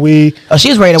 You know, she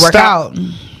was ready to work out.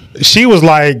 She was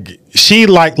like, she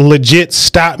like legit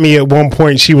stopped me at one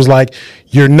point. She was like,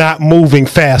 "You're not moving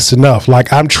fast enough.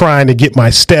 Like, I'm trying to get my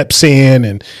steps in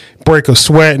and break a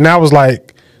sweat." And I was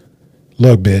like,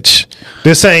 "Look, bitch,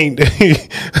 this ain't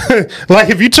like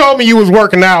if you told me you was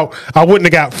working out, I wouldn't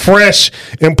have got fresh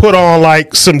and put on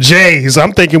like some J's.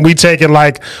 I'm thinking we taking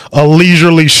like a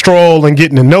leisurely stroll and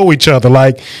getting to know each other."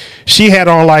 Like, she had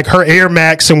on like her Air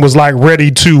Max and was like ready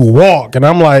to walk, and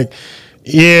I'm like,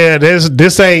 yeah,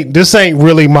 this ain't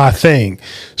really my thing.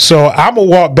 So I'm gonna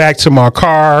walk back to my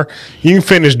car. You can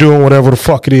finish doing whatever the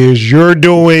fuck it is you're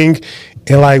doing,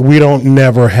 and like we don't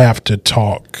never have to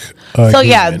talk again. So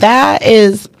yeah, that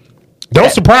is.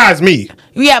 Don't surprise me.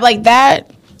 Yeah, like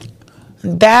that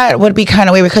would be kind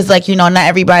of weird because, like, you know, not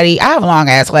everybody. I have long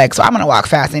ass legs, so I'm gonna walk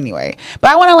fast anyway. But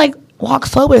I want to like walk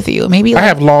slow with you. Maybe like, I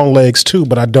have long legs too,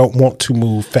 but I don't want to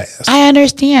move fast. I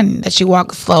understand that you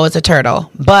walk slow as a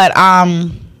turtle, but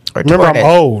remember, I'm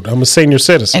old. I'm a senior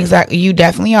citizen. Exactly, you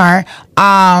definitely are.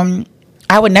 I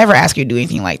would never ask you to do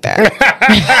anything like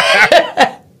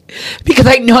that because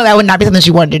I know that would not be something she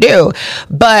wanted to do.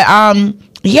 But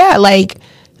yeah, like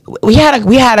we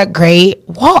had a great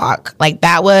walk. Like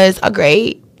that was a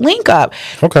great link up.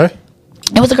 Okay,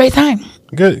 it was a great time.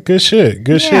 Good shit.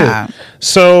 Good shit.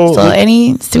 So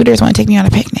any suitors want to take me on a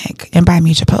picnic and buy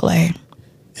me Chipotle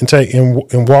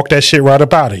and walk that shit right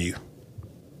up out of you.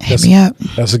 Hit me up.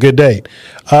 That's a good date.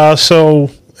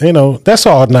 So you know, that's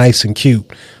all nice and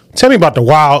cute. Tell me about the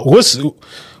wild.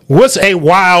 What's a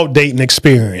wild dating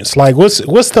experience? Like what's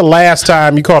the last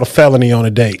time you caught a felony on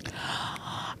a date?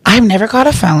 I've never caught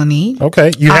a felony.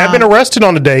 Okay, you have been arrested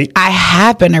on a date. I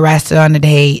have been arrested on a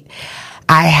date.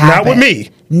 I have not with me.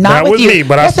 Not with you. Me,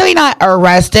 but necessarily not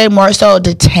arrested, more so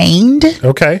detained.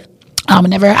 Okay. I've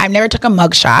never took a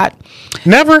mugshot.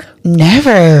 Never?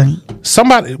 Never.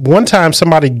 One time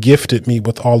somebody gifted me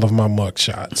with all of my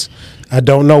mugshots. I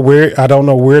don't know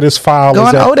where this file Go is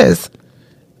on at. Otis.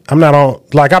 I'm not on,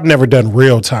 like, I've never done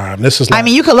real time. This is like, I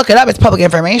mean, you can look it up. It's public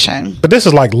information. But this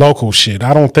is like local shit.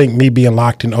 I don't think me being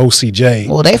locked in OCJ.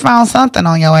 Well, they found something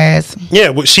on your ass.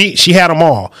 Yeah, well, she had them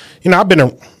all. You know, I've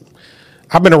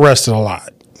been arrested a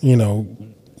lot. You know,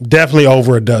 definitely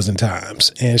over a dozen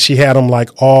times. And she had them like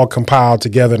all compiled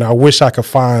together. And I wish I could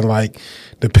find like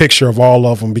the picture of all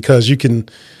of them because you can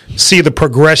see the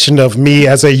progression of me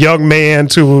as a young man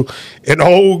to an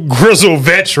old grizzled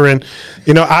veteran.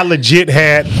 You know, I legit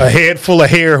had a head full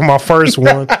of hair in my first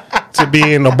one to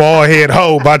being a bald head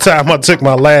hoe by the time I took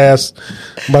my last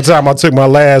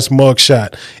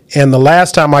mugshot. And the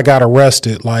last time I got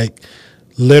arrested, like,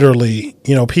 literally,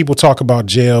 you know, people talk about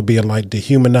jail being like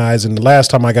dehumanizing. The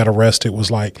last time I got arrested was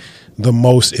like the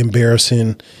most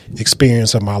embarrassing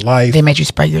experience of my life. They made you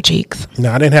spray your cheeks?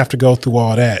 No, I didn't have to go through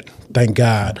all that, thank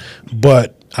God.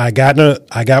 But I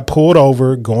got pulled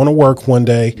over going to work one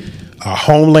day.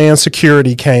 Homeland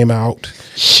Security came out.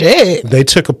 Shit. They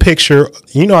took a picture.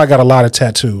 You know, I got a lot of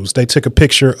tattoos. They took a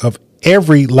picture of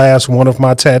every last one of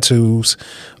my tattoos.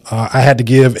 I had to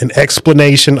give an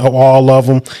explanation of all of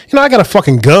them. You know, I got a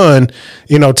fucking gun,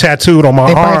 you know, tattooed on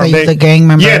my arm. They gang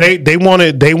member. Yeah, they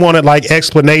wanted like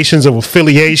explanations of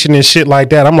affiliation and shit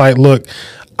like that. I'm like, look,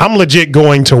 I'm legit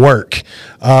going to work.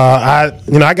 I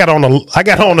got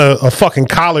on a fucking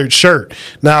collared shirt.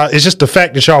 Now it's just the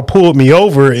fact that y'all pulled me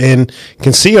over and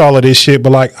can see all of this shit,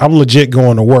 but like I'm legit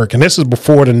going to work. And this is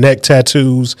before the neck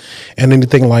tattoos and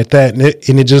anything like that.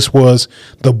 And it just was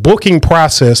the booking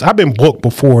process. I've been booked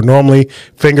before. Normally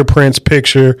fingerprints,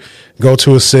 picture, go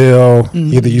to a cell.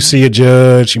 Mm-hmm. Either you see a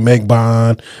judge, you make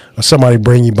bond, or somebody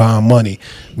bring you bond money.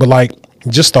 But like,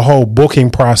 just the whole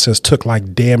booking process took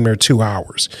like damn near 2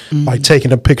 hours. Mm-hmm. Like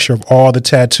taking a picture of all the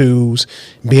tattoos,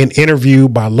 being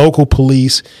interviewed by local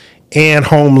police and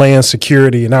Homeland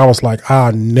Security. And I was like,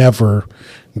 I'll never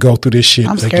go through this shit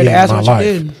again in my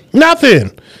life.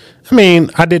 Nothing. I mean,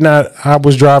 I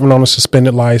was driving on a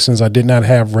suspended license. I did not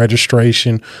have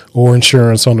registration or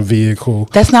insurance on the vehicle.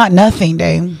 That's not nothing,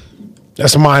 Dave.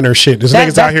 That's minor shit. There's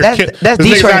niggas out here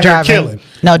Detroit driving. Killing.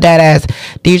 No, dead ass.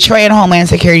 Detroit and Homeland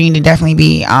Security need to definitely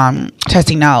be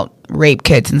testing out rape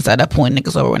kids instead of pulling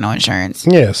niggas over with no insurance.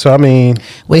 Yeah, so I mean,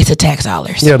 wasted tax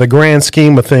dollars. Yeah, the grand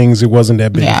scheme of things, it wasn't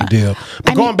that big of a deal.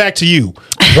 But going back to you,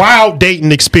 wild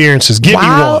dating experiences. Give me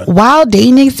one. Wild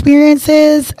dating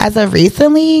experiences as of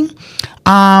recently.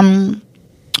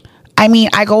 I mean,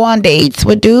 I go on dates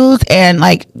with dudes, and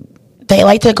like they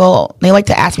like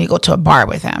to ask me to go to a bar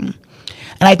with them,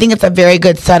 and I think it's a very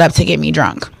good setup to get me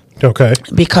drunk. Okay.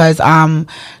 Because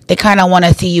they kind of want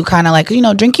to see you kind of like,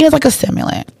 drinking is like a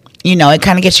stimulant. It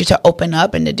kind of gets you to open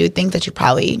up and to do things that you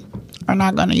probably are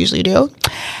not going to usually do.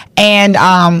 And,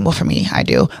 well, for me, I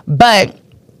do. But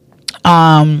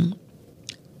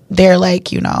they're like,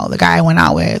 the guy I went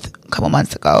out with a couple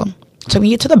months ago took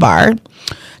me to the bar,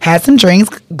 had some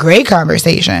drinks, great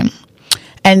conversation,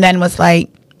 and then was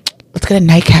like, let's get a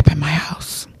nightcap at my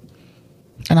house.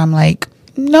 And I'm like,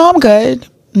 no, I'm good.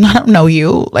 I don't know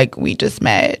you. Like, we just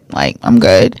met. Like, I'm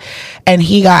good. And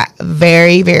he got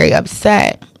very, very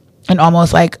upset and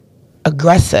almost like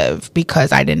aggressive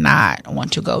because I did not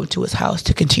want to go to his house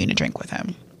to continue to drink with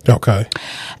him. Okay.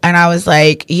 And I was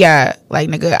like, yeah, like,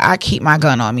 nigga, I keep my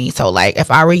gun on me. So, like,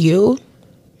 if I were you,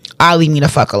 I'll leave me the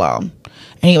fuck alone.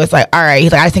 And he was like, all right.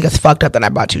 He's like, I think it's fucked up that I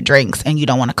bought you drinks and you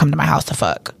don't want to come to my house to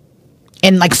fuck.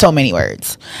 In, like, so many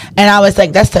words. And I was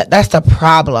like, that's the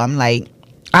problem. Like,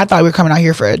 I thought we were coming out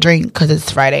here for a drink because it's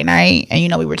Friday night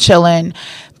and, we were chilling.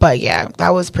 But, yeah, that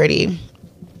was pretty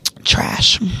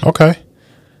trash. Okay.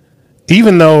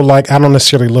 Even though, like, I don't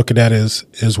necessarily look at that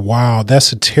as wild,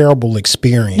 that's a terrible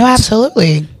experience. No,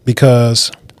 absolutely.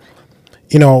 Because,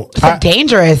 it's a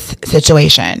dangerous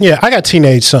situation. Yeah, I got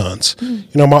teenage sons.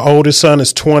 My oldest son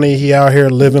is 20. He out here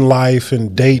living life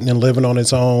and dating and living on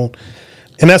his own.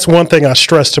 And that's one thing I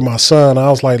stressed to my son. I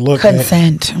was like, look,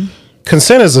 consent. Man,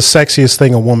 consent is the sexiest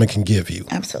thing a woman can give you.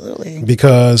 Absolutely.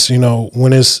 Because,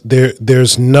 when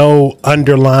there's no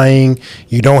underlying,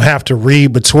 you don't have to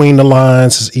read between the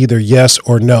lines. It's either yes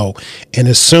or no. And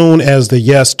as soon as the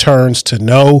yes turns to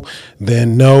no,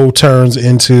 then no turns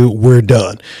into we're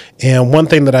done. And one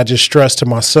thing that I just stressed to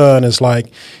my son is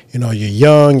like, you're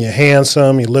young, you're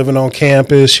handsome, you're living on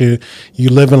campus, you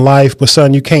living life, but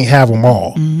son, you can't have them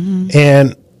all. Mm-hmm.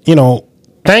 And,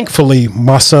 thankfully,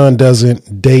 my son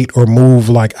doesn't date or move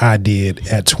like I did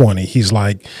at 20. He's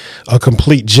like a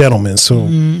complete gentleman. So,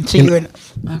 okay.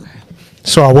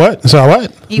 So I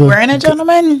what? You weren't a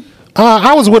gentleman?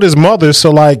 I was with his mother.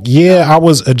 So like, yeah, I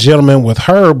was a gentleman with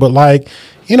her, but like,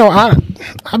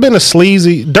 I've been a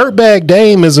sleazy dirtbag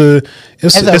Dame it's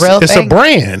a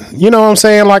brand. You know what I'm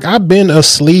saying? Like I've been a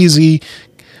sleazy,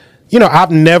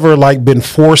 I've never like been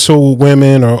forceful with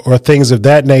women or things of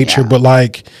that nature, but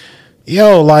like,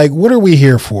 like, what are we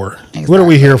here for? Exactly. What are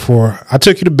we here for? I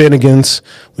took you to Bennigan's.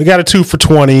 We got a 2 for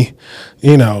 $20.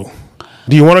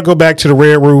 Do you want to go back to the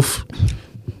Red Roof?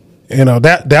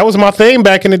 That was my thing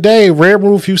back in the day. Red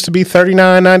Roof used to be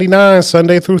 $39.99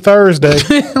 Sunday through Thursday.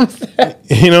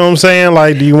 You know what I'm saying?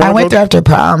 Like, do you want? I went there after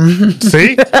prom.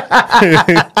 See,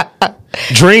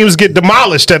 dreams get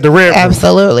demolished at the Red Roof.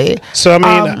 Absolutely. So I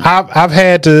mean, I've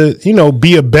had to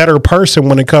be a better person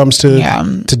when it comes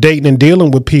to dating and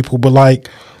dealing with people. But like,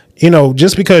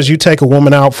 just because you take a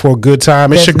woman out for a good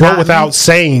time, it should go without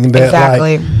saying that.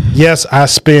 Exactly. Like, yes, I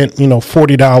spent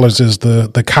 $40 is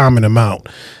the common amount.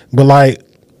 But like,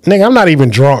 nigga, I'm not even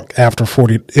drunk after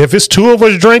 40. If it's two of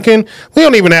us drinking, we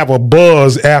don't even have a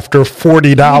buzz after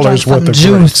 $40 worth of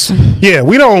juice. Drinks. Yeah,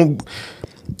 we don't.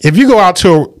 If you go out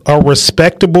to a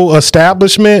respectable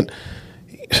establishment,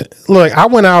 look, I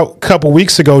went out a couple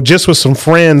weeks ago just with some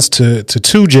friends to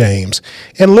 2 James,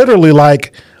 and literally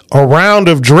like a round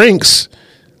of drinks.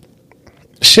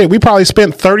 Shit, we probably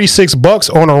spent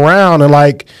 $36 on a round, and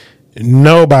like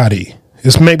nobody.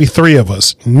 It's maybe 3 of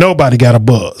us. Nobody got a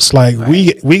buzz. Like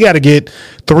right. we got to get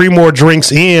 3 more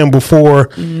drinks in before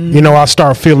I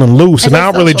start feeling loose. And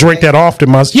I don't really drink that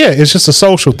often. It's just a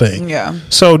social thing. Yeah.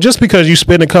 So just because you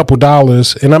spend a couple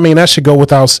dollars, and I mean that should go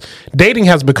without. Dating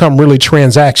has become really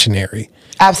transactionary.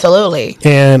 Absolutely.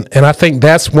 And I think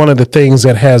that's one of the things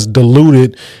that has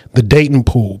diluted the dating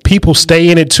pool. People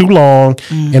stay in it too long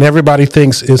and everybody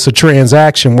thinks it's a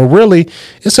transaction. Well, really,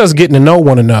 it's us getting to know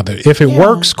one another. If it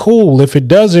works, cool. If it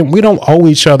doesn't, we don't owe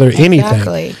each other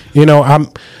anything.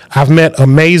 I've met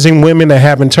amazing women that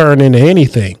haven't turned into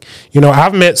anything.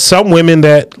 I've met some women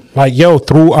that like,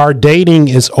 through our dating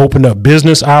is opened up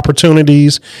business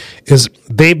opportunities.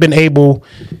 They've been able.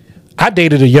 I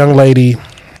dated a young lady,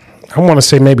 I want to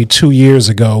say maybe 2 years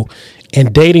ago,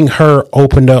 and dating her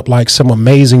opened up like some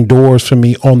amazing doors for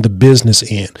me on the business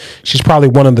end. She's probably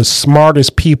one of the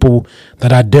smartest people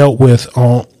that I dealt with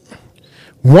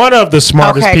one of the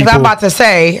smartest Okay, people. because I'm about to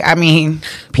say, I mean,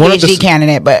 One of PhD the-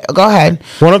 candidate, but go ahead.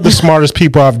 One of the smartest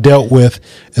people I've dealt with,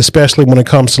 especially when it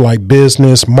comes to like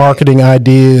business, marketing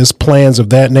ideas, plans of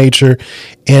that nature.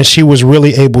 And she was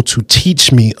really able to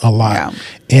teach me a lot. Yeah.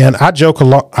 And I joke a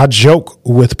lot. I joke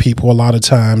with people a lot of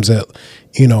times that,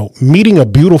 you know, meeting a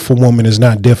beautiful woman is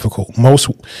not difficult. Most,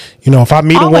 you know, if I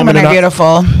meet All a woman, women and are I-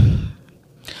 beautiful.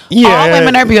 Yeah, All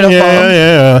women are beautiful.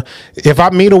 Yeah. If I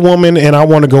meet a woman and I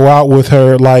want to go out with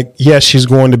her, like, yes, she's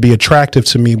going to be attractive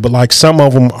to me, but like some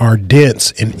of them are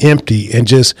dense and empty and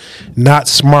just not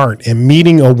smart. And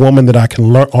meeting a woman that I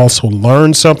can also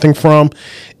learn something from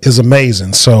is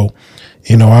amazing. So,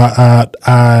 you know, I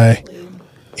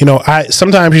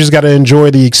sometimes you just got to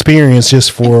enjoy the experience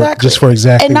just for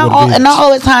exactly and not what all, it is. and not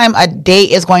all the time a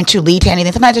date is going to lead to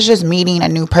anything. Sometimes it's just meeting a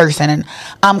new person, and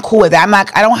I'm cool with that.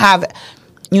 I don't have,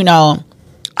 you know,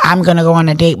 I'm gonna go on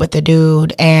a date with the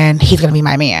dude and he's gonna be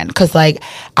my man, because like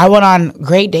I went on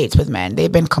great dates with men.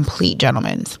 They've been complete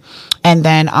gentlemen. And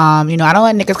then you know, I don't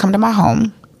let niggas come to my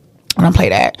home. I don't play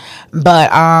that.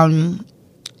 But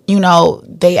you know,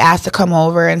 they asked to come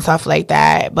over and stuff like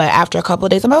that. But after a couple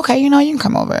of days, I'm like, okay, you know, you can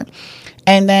come over.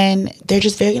 And then they're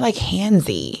just very like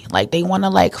handsy. Like they want to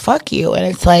like fuck you. And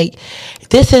it's like,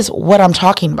 this is what I'm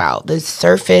talking about. This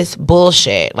surface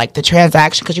bullshit. Like the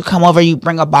transaction, because you come over, you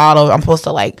bring a bottle. I'm supposed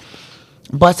to like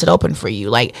bust it open for you.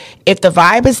 Like if the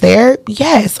vibe is there,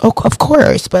 yes, of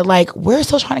course. But like we're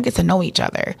still trying to get to know each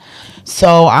other.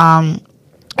 So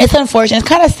it's unfortunate. It's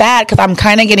kind of sad because I'm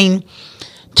kind of getting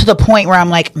to the point where I'm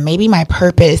like, maybe my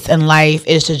purpose in life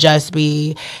is to just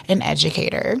be an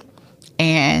educator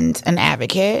and an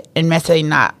advocate, and necessarily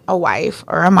not a wife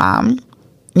or a mom,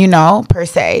 you know, per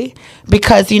se,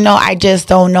 because, you know, I just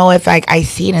don't know if like I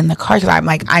see it in the cards. I'm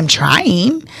like, I'm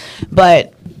trying,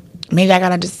 but maybe I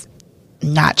gotta just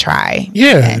not try.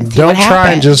 Yeah, don't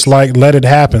try and just like let it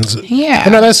happen. Yeah,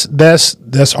 you know,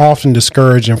 that's often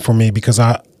discouraging for me because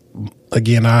I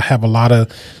have a lot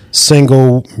of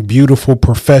single, beautiful,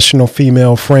 professional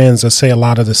female friends that say a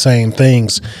lot of the same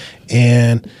things.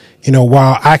 And, you know,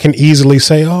 while I can easily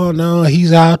say, oh, no,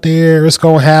 he's out there, it's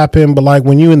going to happen. But like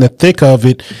when you're in the thick of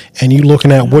it and you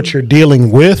looking at what you're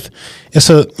dealing with, it's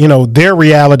their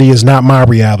reality is not my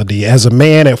reality. As a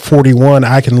man at 41,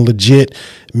 I can legit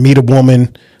meet a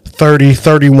woman 30,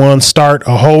 31, start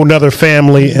a whole nother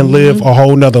family and live a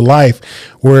whole nother life.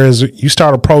 Whereas you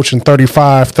start approaching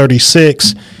 35,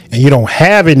 36 and you don't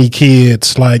have any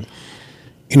kids, like,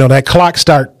 you know, that clock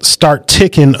start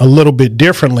ticking a little bit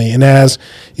differently. And as,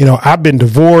 you know, I've been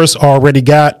divorced, already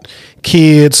got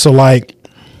kids. So like,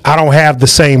 I don't have the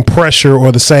same pressure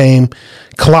or the same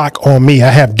clock on me. I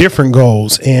have different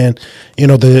goals. And, you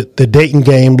know, the dating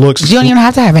game looks... You don't even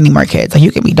have to have any more kids. Like,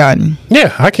 you can be done.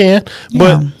 Yeah, I can.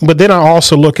 Yeah. But then I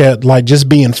also look at like just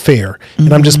being fair.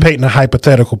 And I'm just painting a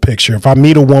hypothetical picture. If I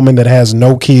meet a woman that has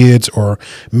no kids or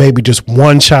maybe just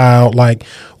one child, like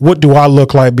what do I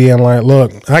look like being like,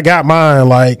 look, I got mine,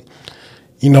 like,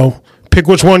 you know, pick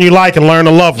which one you like and learn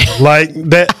to love them. Like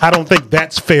that, I don't think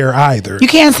that's fair either. You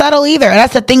can't settle either. And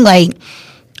that's the thing. Like,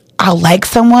 I'll like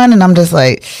someone and I'm just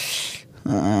like,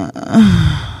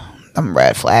 I'm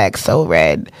red flag, so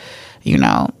red. You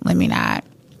know, let me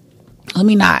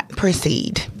not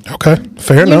proceed. Okay,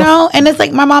 fair enough. You know, and it's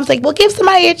like my mom's like, well, give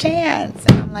somebody a chance.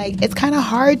 And I'm like, it's kind of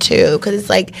hard to, because it's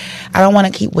like I don't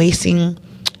want to keep wasting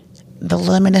the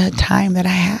limited time that I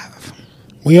have.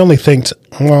 We only think,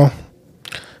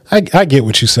 I get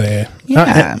what you're saying.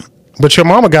 Yeah. But your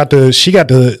mama got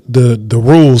the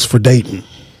rules for dating.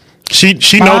 She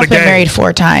My know mom's the been game. married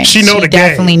 4 times. She know the game.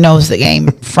 Definitely knows the game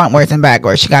frontwards and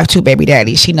backwards. She got 2 baby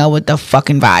daddies. She know what the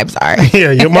fucking vibes are.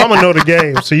 Yeah, your mama know the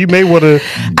game, so you may want to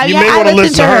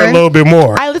listen to her a little bit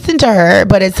more. I listen to her,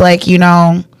 but it's like, you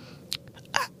know,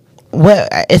 what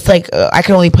it's like I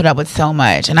can only put up with so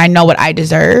much, and I know what I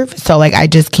deserve, so like I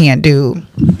just can't do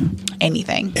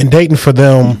anything. And dating for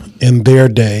them in their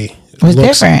day was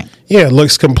different. Yeah, it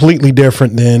looks completely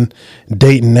different than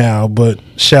dating now. But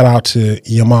shout out to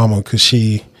your mama because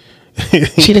she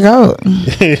the goat.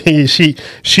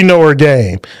 she know her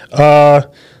game.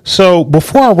 So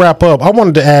before I wrap up, I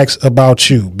wanted to ask about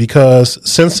you because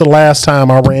since the last time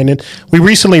we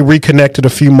recently reconnected a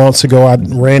few months ago. I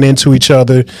ran into each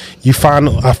other.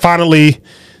 I finally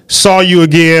saw you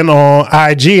again on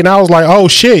IG, and I was like, "Oh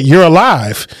shit, you're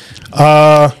alive!"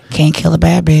 Can't kill a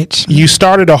bad bitch. You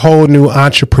started a whole new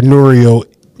entrepreneurial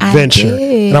venture,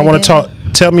 and I want to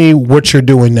tell me what you're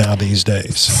doing now these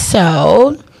days.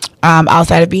 So,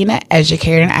 outside of being an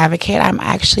educator and advocate, I'm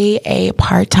actually a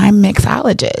part-time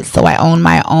mixologist. So I own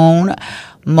my own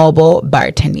mobile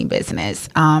bartending business.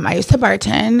 I used to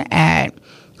bartend at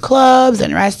clubs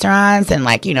and restaurants and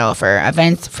like, for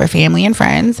events for family and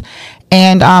friends.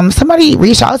 And somebody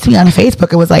reached out to me on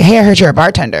Facebook and was like, hey, I heard you're a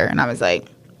bartender. And I was like,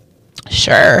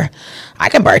 sure, I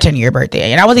can bartend your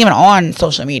birthday. And I wasn't even on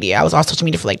social media. I was on social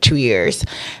media for like 2 years.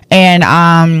 And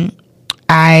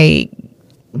I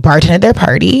bartended their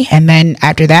party. And then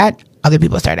after that, other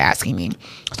people started asking me.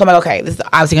 So I'm like, okay, this is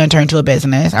obviously going to turn into a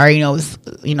business. I already know it's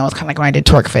kind of like when I did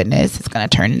Twerk Fitness. It's going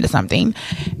to turn into something.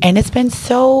 And it's been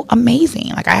so amazing.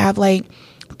 Like I have like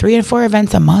 3 and 4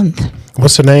 events a month.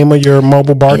 What's the name of your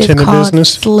mobile bartending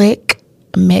business? Slick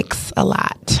Mix a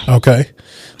Lot. Okay.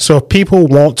 So if people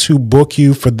want to book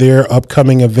you for their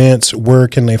upcoming events, where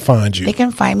can they find you? They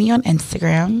can find me on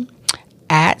Instagram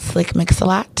at Slick Mix a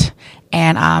Lot.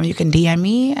 And you can DM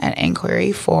me an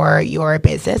inquiry for your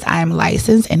business. I'm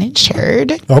licensed and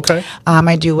insured. Okay.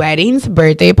 I do weddings,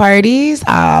 birthday parties,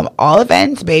 all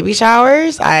events, baby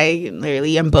showers. I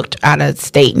literally am booked out of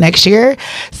state next year.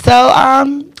 So,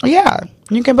 yeah,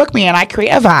 you can book me and I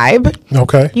create a vibe.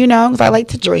 Okay. Because I like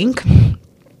to drink.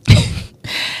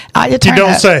 I like to turn you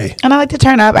don't up. say. And I like to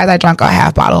turn up as I drank a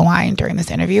half bottle of wine during this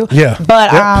interview. Yeah.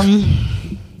 But,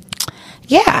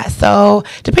 yeah, so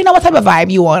depending on what type of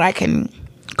vibe you want, I can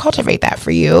cultivate that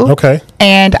for you. Okay.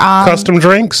 And custom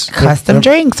drinks?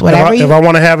 Drinks, whatever. If I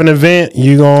want to have an event,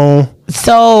 you going to...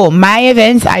 So my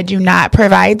events, I do not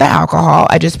provide the alcohol.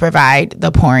 I just provide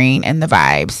the pouring and the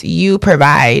vibes. You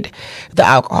provide the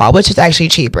alcohol, which is actually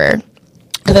cheaper.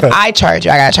 Because if I charge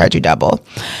you, I got to charge you double.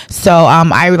 So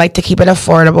I would like to keep it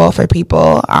affordable for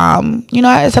people.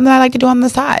 It's something I like to do on the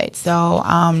side. So,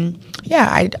 yeah,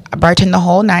 I bartend the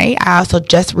whole night. I also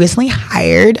just recently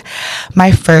hired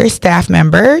my first staff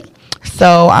member.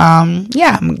 So,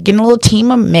 yeah, I'm getting a little team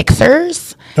of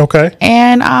mixers. Okay.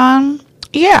 And,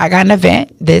 yeah, I got an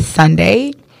event this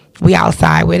Sunday. We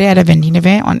outside with it at a vending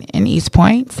event in East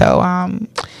Point. So,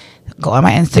 go on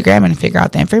my Instagram and figure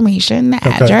out the information, the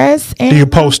address. And do you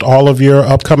post all of your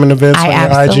upcoming events on your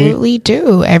IG? I absolutely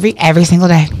do. Every single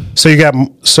day.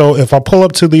 So if I pull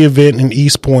up to the event in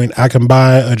East Point, I can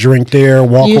buy a drink there,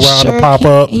 walk around and pop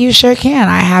up? You sure can.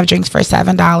 I have drinks for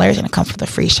 $7 and it comes with a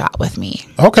free shot with me.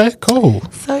 Okay, cool.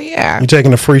 So yeah. You're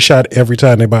taking a free shot every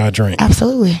time they buy a drink?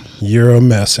 Absolutely. You're a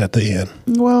mess at the end.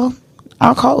 Well,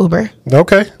 I'll call Uber.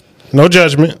 Okay. No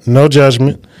judgment. No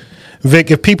judgment.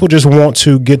 Vic, if people just want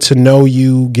to get to know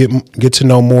you, get to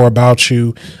know more about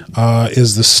you,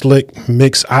 is the Slick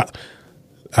Mix...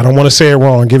 I don't want to say it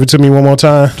wrong. Give it to me one more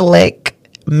time. Slick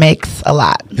Mix a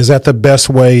Lot. Is that the best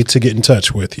way to get in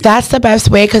touch with you? That's the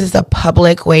best way because it's a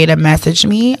public way to message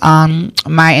me. My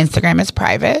Instagram is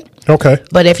private. Okay.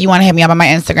 But if you want to hit me up on my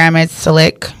Instagram, it's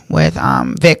Slick with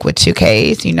Vic with 2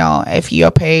 Ks. If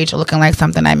your page looking like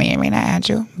something, I may or may not add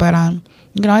you. But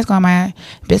you can always go on my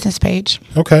business page.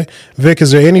 Okay. Vic,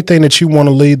 is there anything that you want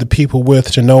to lead the people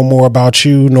with to know more about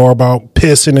you, know about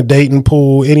piss in the dating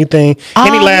pool, anything?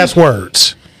 Any last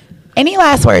words? Any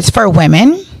last words for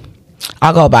women?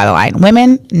 I'll go by the line.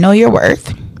 Women, know your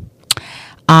worth.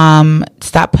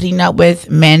 Stop putting up with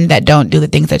men that don't do the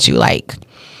things that you like.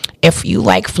 If you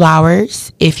like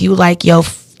flowers, if you like your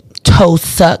toes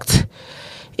sucked,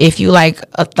 if you like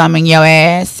a thumb in your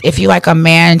ass, if you like a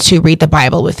man to read the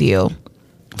Bible with you,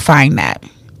 find that.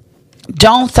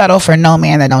 Don't settle for no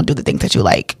man that don't do the things that you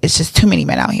like. It's just too many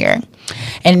men out here.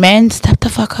 And men, step the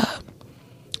fuck up.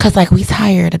 Because, we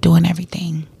tired of doing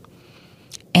everything.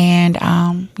 And,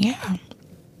 yeah.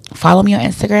 Follow me on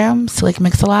Instagram, Slick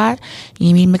Mix a Lot. You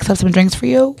need me to mix up some drinks for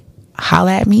you?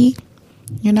 Holla at me.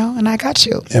 And I got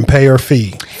you. And pay your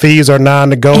fee. Fees are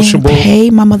non-negotiable. And pay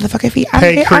my motherfucking fee.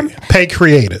 Pay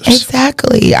creatives.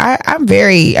 Exactly. I'm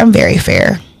very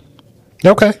fair.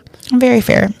 Okay. I'm very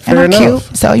fair. Fair and I'm enough.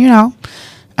 cute. So,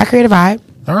 I create a vibe.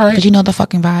 All right. Did you know the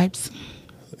fucking vibes?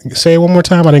 Say it one more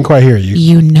time. I didn't quite hear you.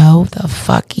 You know the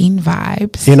fucking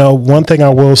vibes. One thing I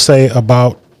will say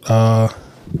about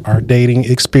our dating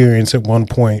experience at one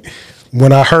point,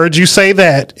 when I heard you say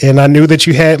that and I knew that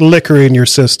you had liquor in your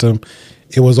system,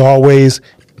 it was always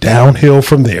downhill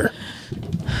from there.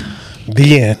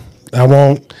 The end. I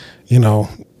won't,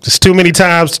 there's too many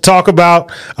times to talk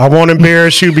about. I won't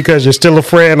embarrass you because you're still a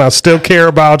friend. I still care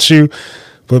about you.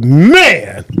 But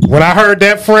man, when I heard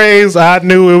that phrase, I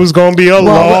knew it was going to be a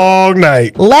long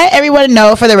night. Let everyone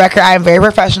know, for the record, I am very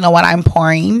professional when I'm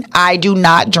pouring. I do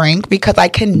not drink because I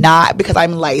cannot, because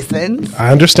I'm licensed.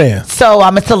 I understand. So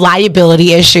it's a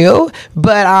liability issue.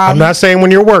 But I'm not saying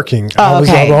when you're working.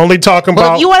 I'm only talking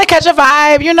about. If you want to catch a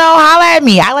vibe, holla at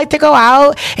me. I like to go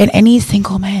out, and any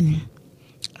single men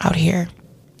out here,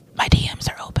 my DMs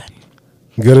are open.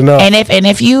 Good enough. And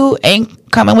if you ain't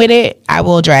coming with it, I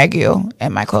will drag you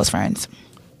and my close friends.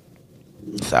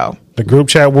 So the group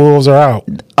chat wolves are out.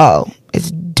 Oh,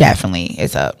 it's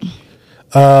up.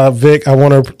 Vic, I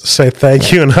want to say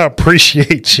thank you and I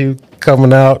appreciate you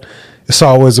coming out. It's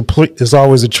always a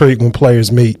treat when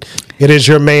players meet. It is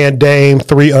your man Dame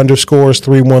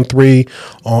 3_313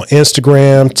 on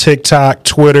Instagram, TikTok,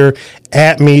 Twitter.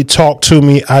 At me, talk to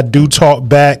me. I do talk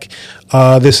back.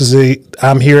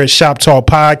 I'm here at Shop Talk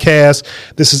Podcast.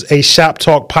 This is a Shop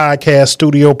Talk Podcast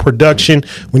studio production.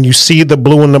 When you see the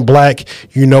blue and the black,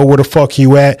 you know where the fuck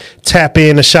you at. Tap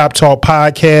in to Shop Talk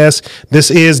Podcast. This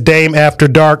is Dame After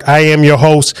Dark. I am your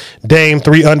host, Dame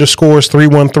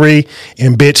 3_313.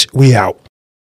 And bitch, we out.